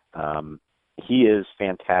 He is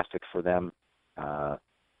fantastic for them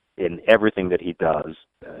in everything that he does.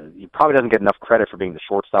 He probably doesn't get enough credit for being the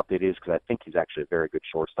shortstop that he is, because I think he's actually a very good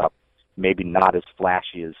shortstop. Maybe not as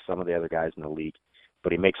flashy as some of the other guys in the league,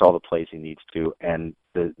 but he makes all the plays he needs to. And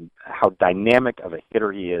how dynamic of a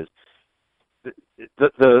hitter he is.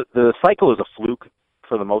 The cycle is a fluke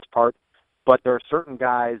for the most part, but there are certain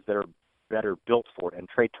guys that are better built for it, and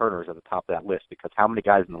Trey Turner is at the top of that list, because how many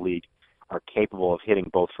guys in the league are capable of hitting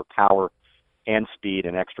both for power and speed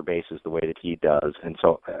and extra bases the way that he does? And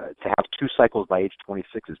so to have two cycles by age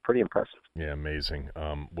 26 is pretty impressive. Yeah, amazing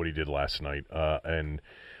what he did last night. And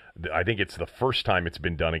I think it's the first time it's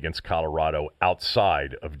been done against Colorado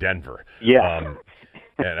outside of Denver. Yeah.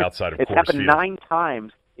 And outside of It's Coors happened Field. 9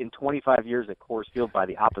 times in 25 years at Coors Field by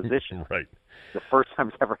the opposition. Right. The first time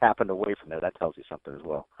it's ever happened away from there. That tells you something as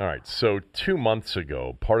well. All right. So 2 months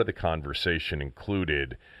ago, part of the conversation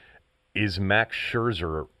included is Max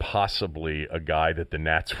Scherzer possibly a guy that the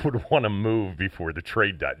Nats would want to move before the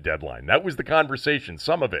trade deadline? That was the conversation,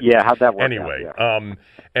 some of it. Yeah, how'd that work anyway, out? Yeah.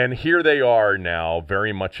 And here they are now,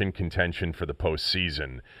 very much in contention for the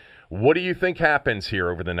postseason. What do you think happens here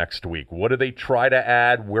over the next week? What do they try to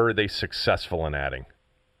add? Where are they successful in adding?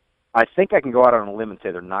 I think I can go out on a limb and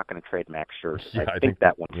say they're not going to trade Max Scherzer. Yeah, I think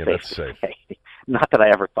that one's that's safe. safe. Not that I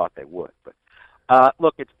ever thought they would, but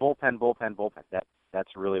look, it's bullpen.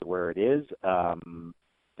 That's really where it is.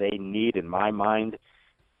 They need, in my mind,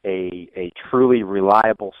 a truly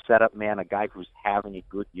reliable setup man, a guy who's having a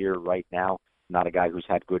good year right now, not a guy who's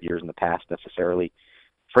had good years in the past necessarily.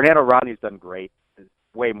 Fernando Rodney's done great,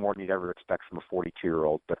 way more than you'd ever expect from a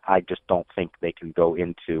 42-year-old, but I just don't think they can go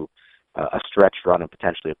into a stretch run and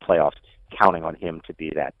potentially a playoffs counting on him to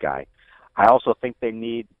be that guy. I also think they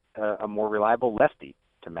need a more reliable lefty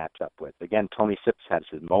to match up with. Again, Tony Sips has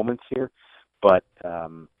his moments here, but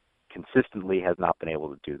consistently has not been able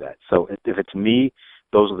to do that. So if it's me,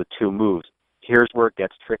 those are the two moves. Here's where it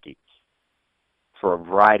gets tricky for a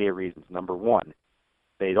variety of reasons. Number one,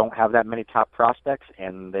 they don't have that many top prospects,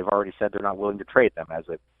 and they've already said they're not willing to trade them, as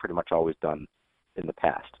they've pretty much always done in the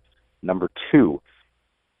past. Number two,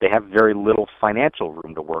 they have very little financial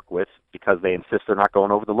room to work with because they insist they're not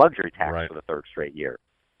going over the luxury tax for the third straight year.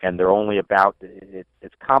 And they're only about,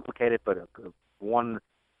 it's complicated, but one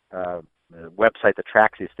website that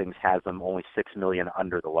tracks these things has them only $6 million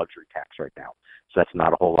under the luxury tax right now. So that's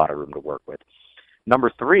not a whole lot of room to work with.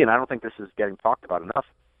 Number three, and I don't think this is getting talked about enough,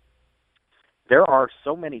 there are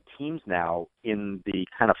so many teams now in the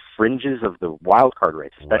kind of fringes of the wild card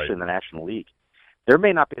race, especially in the National League. There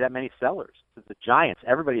may not be that many sellers. The Giants,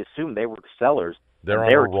 everybody assumed they were the sellers. They're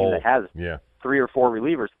on a roll. Team that has 3 or 4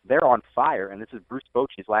 relievers. They're on fire, and this is Bruce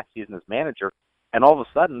Bochy's last season as manager. And all of a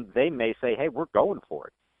sudden, they may say, hey, we're going for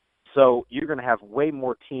it. So you're going to have way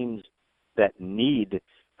more teams that need,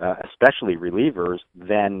 especially relievers,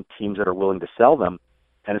 than teams that are willing to sell them.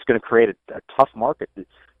 And it's going to create a tough market.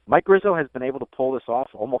 Mike Rizzo has been able to pull this off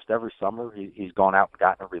almost every summer. He's gone out and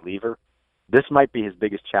gotten a reliever. This might be his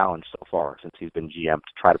biggest challenge so far since he's been GM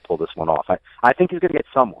to try to pull this one off. I think he's going to get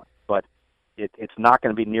someone, but it's not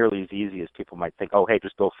going to be nearly as easy as people might think. Oh, hey,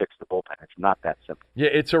 just go fix the bullpen. It's not that simple. Yeah,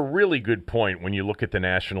 it's a really good point when you look at the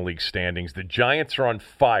National League standings. The Giants are on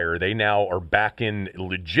fire. They now are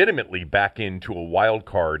legitimately back into a wild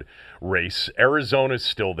card race. Arizona's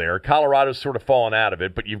still there. Colorado's sort of fallen out of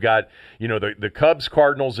it, but you've got, the Cubs,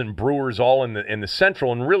 Cardinals, and Brewers all in the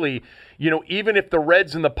Central. And really, even if the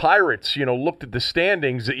Reds and the Pirates, looked at the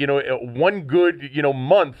standings, one good,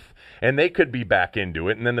 month, and they could be back into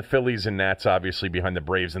it. And then the Phillies and Nats, obviously, behind the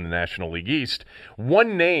Braves in the National League East.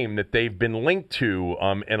 One name that they've been linked to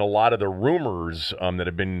in a lot of the rumors that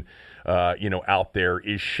have been, out there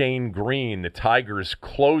is Shane Green, the Tigers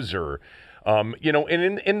closer. And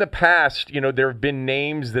in the past, there have been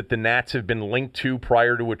names that the Nats have been linked to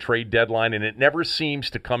prior to a trade deadline, and it never seems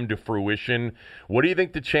to come to fruition. What do you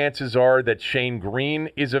think the chances are that Shane Green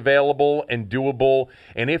is available and doable?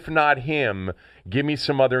 And if not him, give me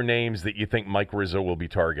some other names that you think Mike Rizzo will be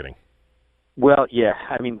targeting. Well, yeah.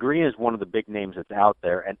 I mean, Green is one of the big names that's out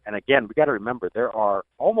there. And again, we got to remember there are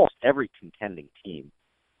almost every contending team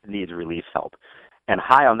needs relief help. And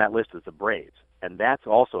high on that list is the Braves. And that's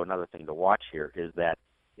also another thing to watch here is that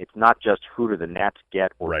it's not just who do the Nats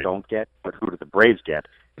get or don't get, but who do the Braves get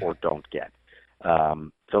or don't get.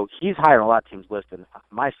 So he's high on a lot of teams' list, and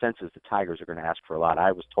my sense is the Tigers are going to ask for a lot.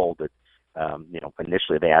 I was told that,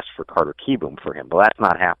 initially they asked for Carter Kieboom for him, but that's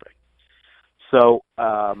not happening. So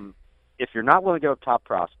if you're not willing to give up top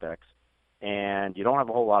prospects and you don't have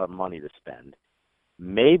a whole lot of money to spend,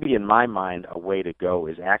 maybe in my mind a way to go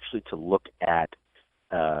is actually to look at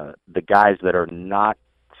the guys that are not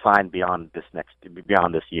signed beyond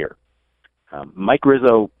this year. Mike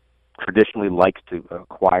Rizzo traditionally likes to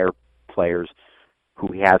acquire players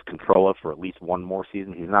who he has control of for at least one more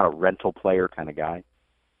season. He's not a rental player kind of guy.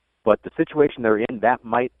 But the situation they're in, that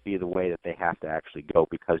might be the way that they have to actually go,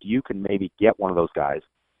 because you can maybe get one of those guys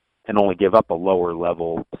and only give up a lower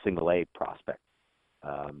level single A prospect.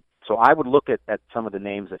 So I would look at some of the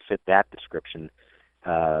names that fit that description.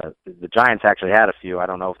 The Giants actually had a few. I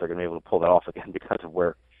don't know if they're going to be able to pull that off again because of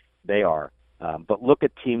where they are. But look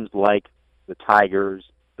at teams like the Tigers,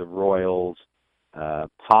 the Royals,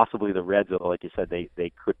 possibly the Reds, although like you said,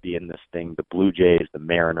 they could be in this thing, the Blue Jays, the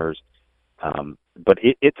Mariners. But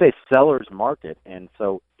it's a seller's market, and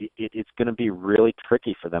so it's going to be really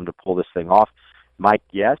tricky for them to pull this thing off. My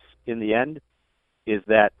guess, in the end, is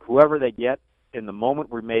that whoever they get, in the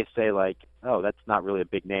moment we may say, like, oh, that's not really a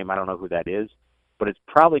big name, I don't know who that is, but it's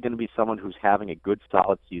probably going to be someone who's having a good,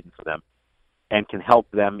 solid season for them, and can help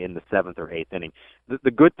them in the 7th or 8th inning. The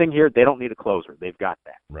good thing here, they don't need a closer. They've got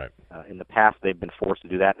that. Right. In the past, they've been forced to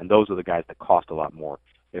do that, and those are the guys that cost a lot more.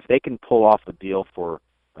 If they can pull off a deal for,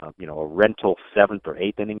 a rental 7th or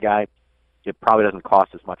 8th inning guy, it probably doesn't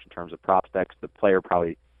cost as much in terms of prospects. The player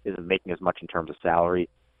probably isn't making as much in terms of salary.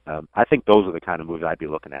 I think those are the kind of moves I'd be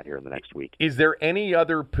looking at here in the next week. Is there any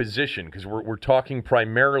other position, because we're talking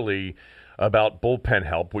primarily about bullpen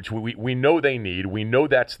help, which we know they need. We know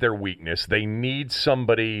that's their weakness. They need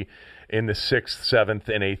somebody in the 6th, 7th,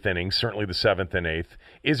 and 8th innings, certainly the 7th and 8th.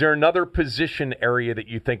 Is there another position area that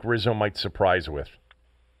you think Rizzo might surprise with?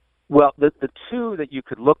 Well, the two that you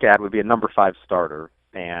could look at would be a number 5 starter,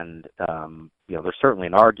 and there's certainly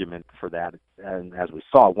an argument for that. And as we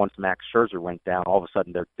saw, once Max Scherzer went down, all of a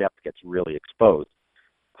sudden their depth gets really exposed.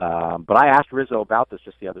 But I asked Rizzo about this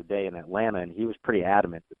just the other day in Atlanta, and he was pretty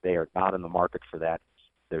adamant that they are not in the market for that.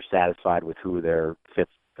 They're satisfied with who their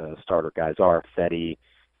 5th starter guys are, Fetty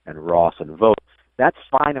and Ross and Vogt. That's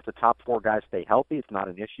fine if the top 4 guys stay healthy. It's not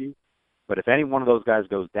an issue. But if any one of those guys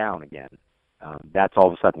goes down again, that's all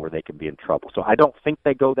of a sudden where they could be in trouble. So I don't think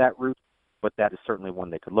they go that route, but that is certainly one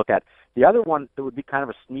they could look at. The other one that would be kind of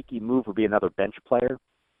a sneaky move would be another bench player,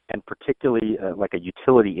 and particularly like a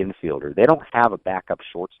utility infielder. They don't have a backup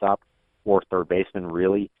shortstop or third baseman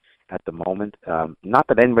really at the moment. Not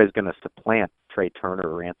that anybody's going to supplant Trey Turner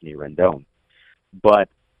or Anthony Rendon, but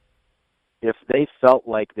if they felt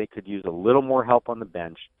like they could use a little more help on the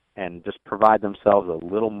bench and just provide themselves a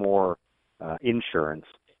little more insurance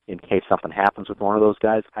in case something happens with one of those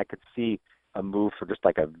guys, I could see a move for just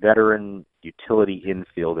like a veteran utility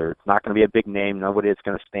infielder. It's not going to be a big name. Nobody is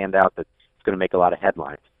going to stand out that's going to make a lot of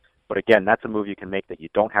headlines. But again, that's a move you can make that you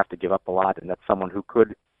don't have to give up a lot, and that's someone who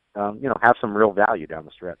could, have some real value down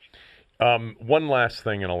the stretch. One last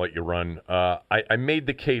thing, and I'll let you run. I made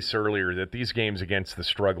the case earlier that these games against the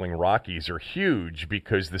struggling Rockies are huge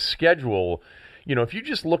because the schedule, if you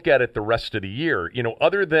just look at it the rest of the year,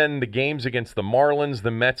 other than the games against the Marlins,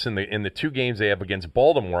 the Mets, and the 2 games they have against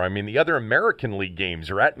Baltimore, I mean, the other American League games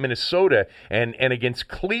are at Minnesota and against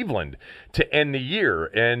Cleveland to end the year.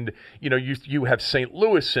 And, you have St.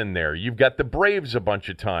 Louis in there. You've got the Braves a bunch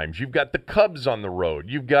of times. You've got the Cubs on the road.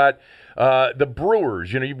 You've got the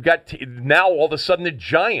Brewers. You've got now all of a sudden the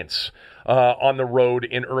Giants on the road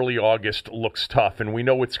in early August looks tough, and we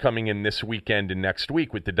know what's coming in this weekend and next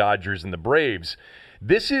week with the Dodgers and the Braves.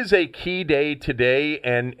 This is a key day today,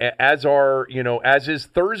 and as is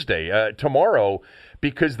Thursday, tomorrow,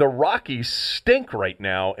 because the Rockies stink right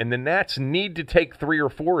now, and the Nats need to take 3 or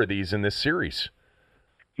 4 of these in this series.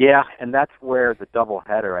 Yeah, and that's where the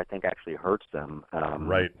doubleheader, I think, actually hurts them.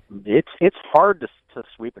 Right. It's hard to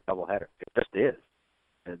sweep a doubleheader. It just is.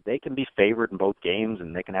 They can be favored in both games,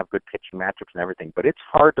 and they can have good pitching matchups and everything, but it's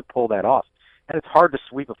hard to pull that off. And it's hard to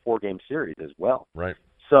sweep a 4-game series as well. Right.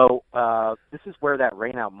 So this is where that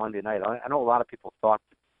rain out Monday night, I know a lot of people thought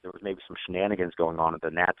there was maybe some shenanigans going on, and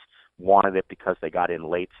the Nats wanted it because they got in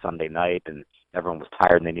late Sunday night and everyone was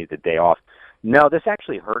tired and they needed a day off. No, this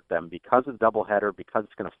actually hurt them because of the doubleheader, because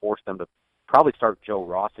it's going to force them to probably start Joe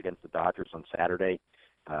Ross against the Dodgers on Saturday,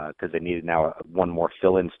 because they needed now one more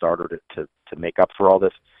fill-in starter to make up for all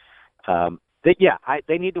this.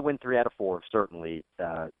 They need to win 3 out of 4, certainly.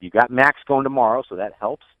 You got Max going tomorrow, so that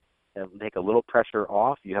helps. It'll take a little pressure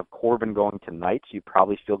off. You have Corbin going tonight, so you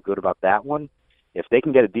probably feel good about that one. If they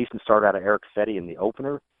can get a decent start out of Eric Fetty in the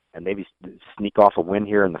opener and maybe sneak off a win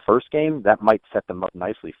here in the first game, that might set them up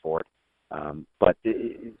nicely for it. But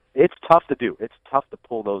it's tough to do. It's tough to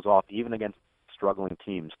pull those off, even against struggling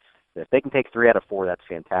teams. If they can take 3 out of 4, that's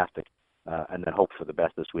fantastic. And then hope for the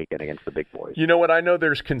best this weekend against the big boys. You know what? I know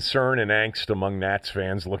there's concern and angst among Nats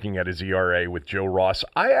fans looking at his ERA with Joe Ross.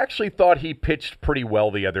 I actually thought he pitched pretty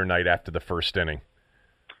well the other night after the first inning.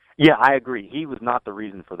 Yeah, I agree. He was not the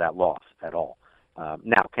reason for that loss at all.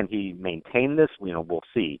 Now, can he maintain this? We'll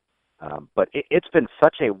see. But it's been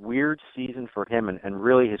such a weird season for him, and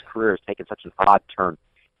really his career has taken such an odd turn.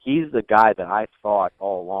 He's the guy that I thought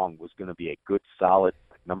all along was going to be a good, solid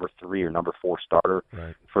number 3 or number 4 starter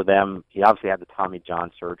for them. He obviously had the Tommy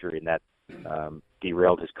John surgery, and that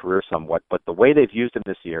derailed his career somewhat. But the way they've used him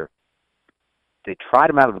this year, they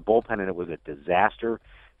tried him out of the bullpen, and it was a disaster.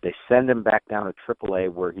 They send him back down to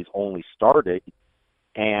AAA, where he's only started,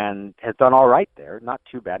 and has done all right there. Not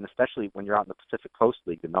too bad, and especially when you're out in the Pacific Coast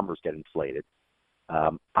League, the numbers get inflated.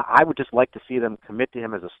 I would just like to see them commit to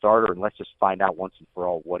him as a starter, and let's just find out once and for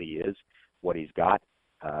all what he is, what he's got.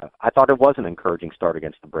 I thought it was an encouraging start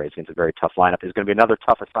against the Braves, against a very tough lineup. It's going to be another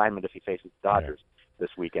tough assignment if he faces the Dodgers this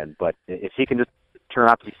weekend. But if he can just turn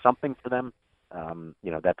out to be something for them,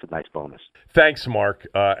 that's a nice bonus. Thanks, Mark.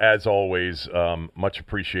 As always, much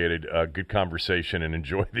appreciated. Good conversation, and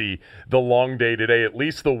enjoy the long day today. At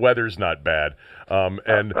least the weather's not bad.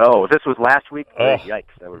 This was last week. Yikes!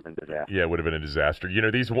 That would have been a disaster. Yeah, it would have been a disaster.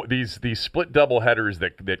 These split double headers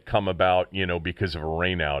that come about, because of a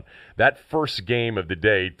rainout. That first game of the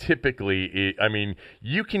day, typically,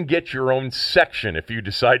 you can get your own section if you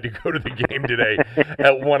decide to go to the game today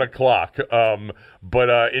at 1:00.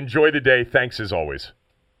 But enjoy the day. Thanks as always.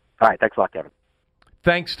 All right. Thanks a lot, Kevin.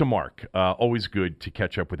 Thanks to Mark. Always good to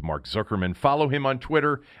catch up with Mark Zuckerman. Follow him on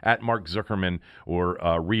Twitter at Mark Zuckerman, or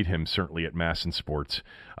read him certainly at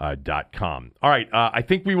massinsports.com. All right. I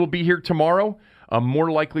think we will be here tomorrow.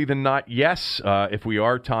 More likely than not, yes. If we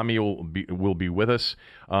are, Tommy will be with us.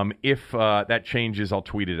 If that changes, I'll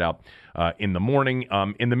tweet it out in the morning.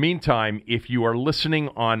 In the meantime, if you are listening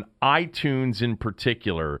on iTunes in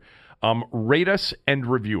particular, rate us and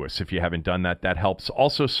review us if you haven't done that. That helps.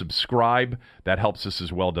 Also, subscribe. That helps us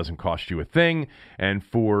as well. Doesn't cost you a thing. And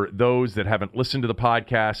for those that haven't listened to the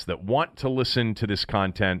podcast, that want to listen to this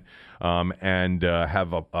content and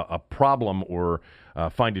have a problem or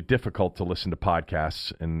find it difficult to listen to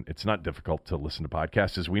podcasts, and it's not difficult to listen to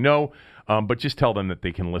podcasts, as we know, but just tell them that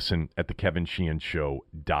they can listen at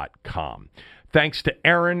thekevinsheehanshow.com. Thanks to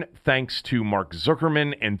Aaron, thanks to Mark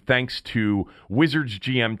Zuckerman, and thanks to Wizards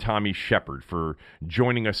GM Tommy Sheppard for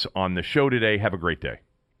joining us on the show today. Have a great day.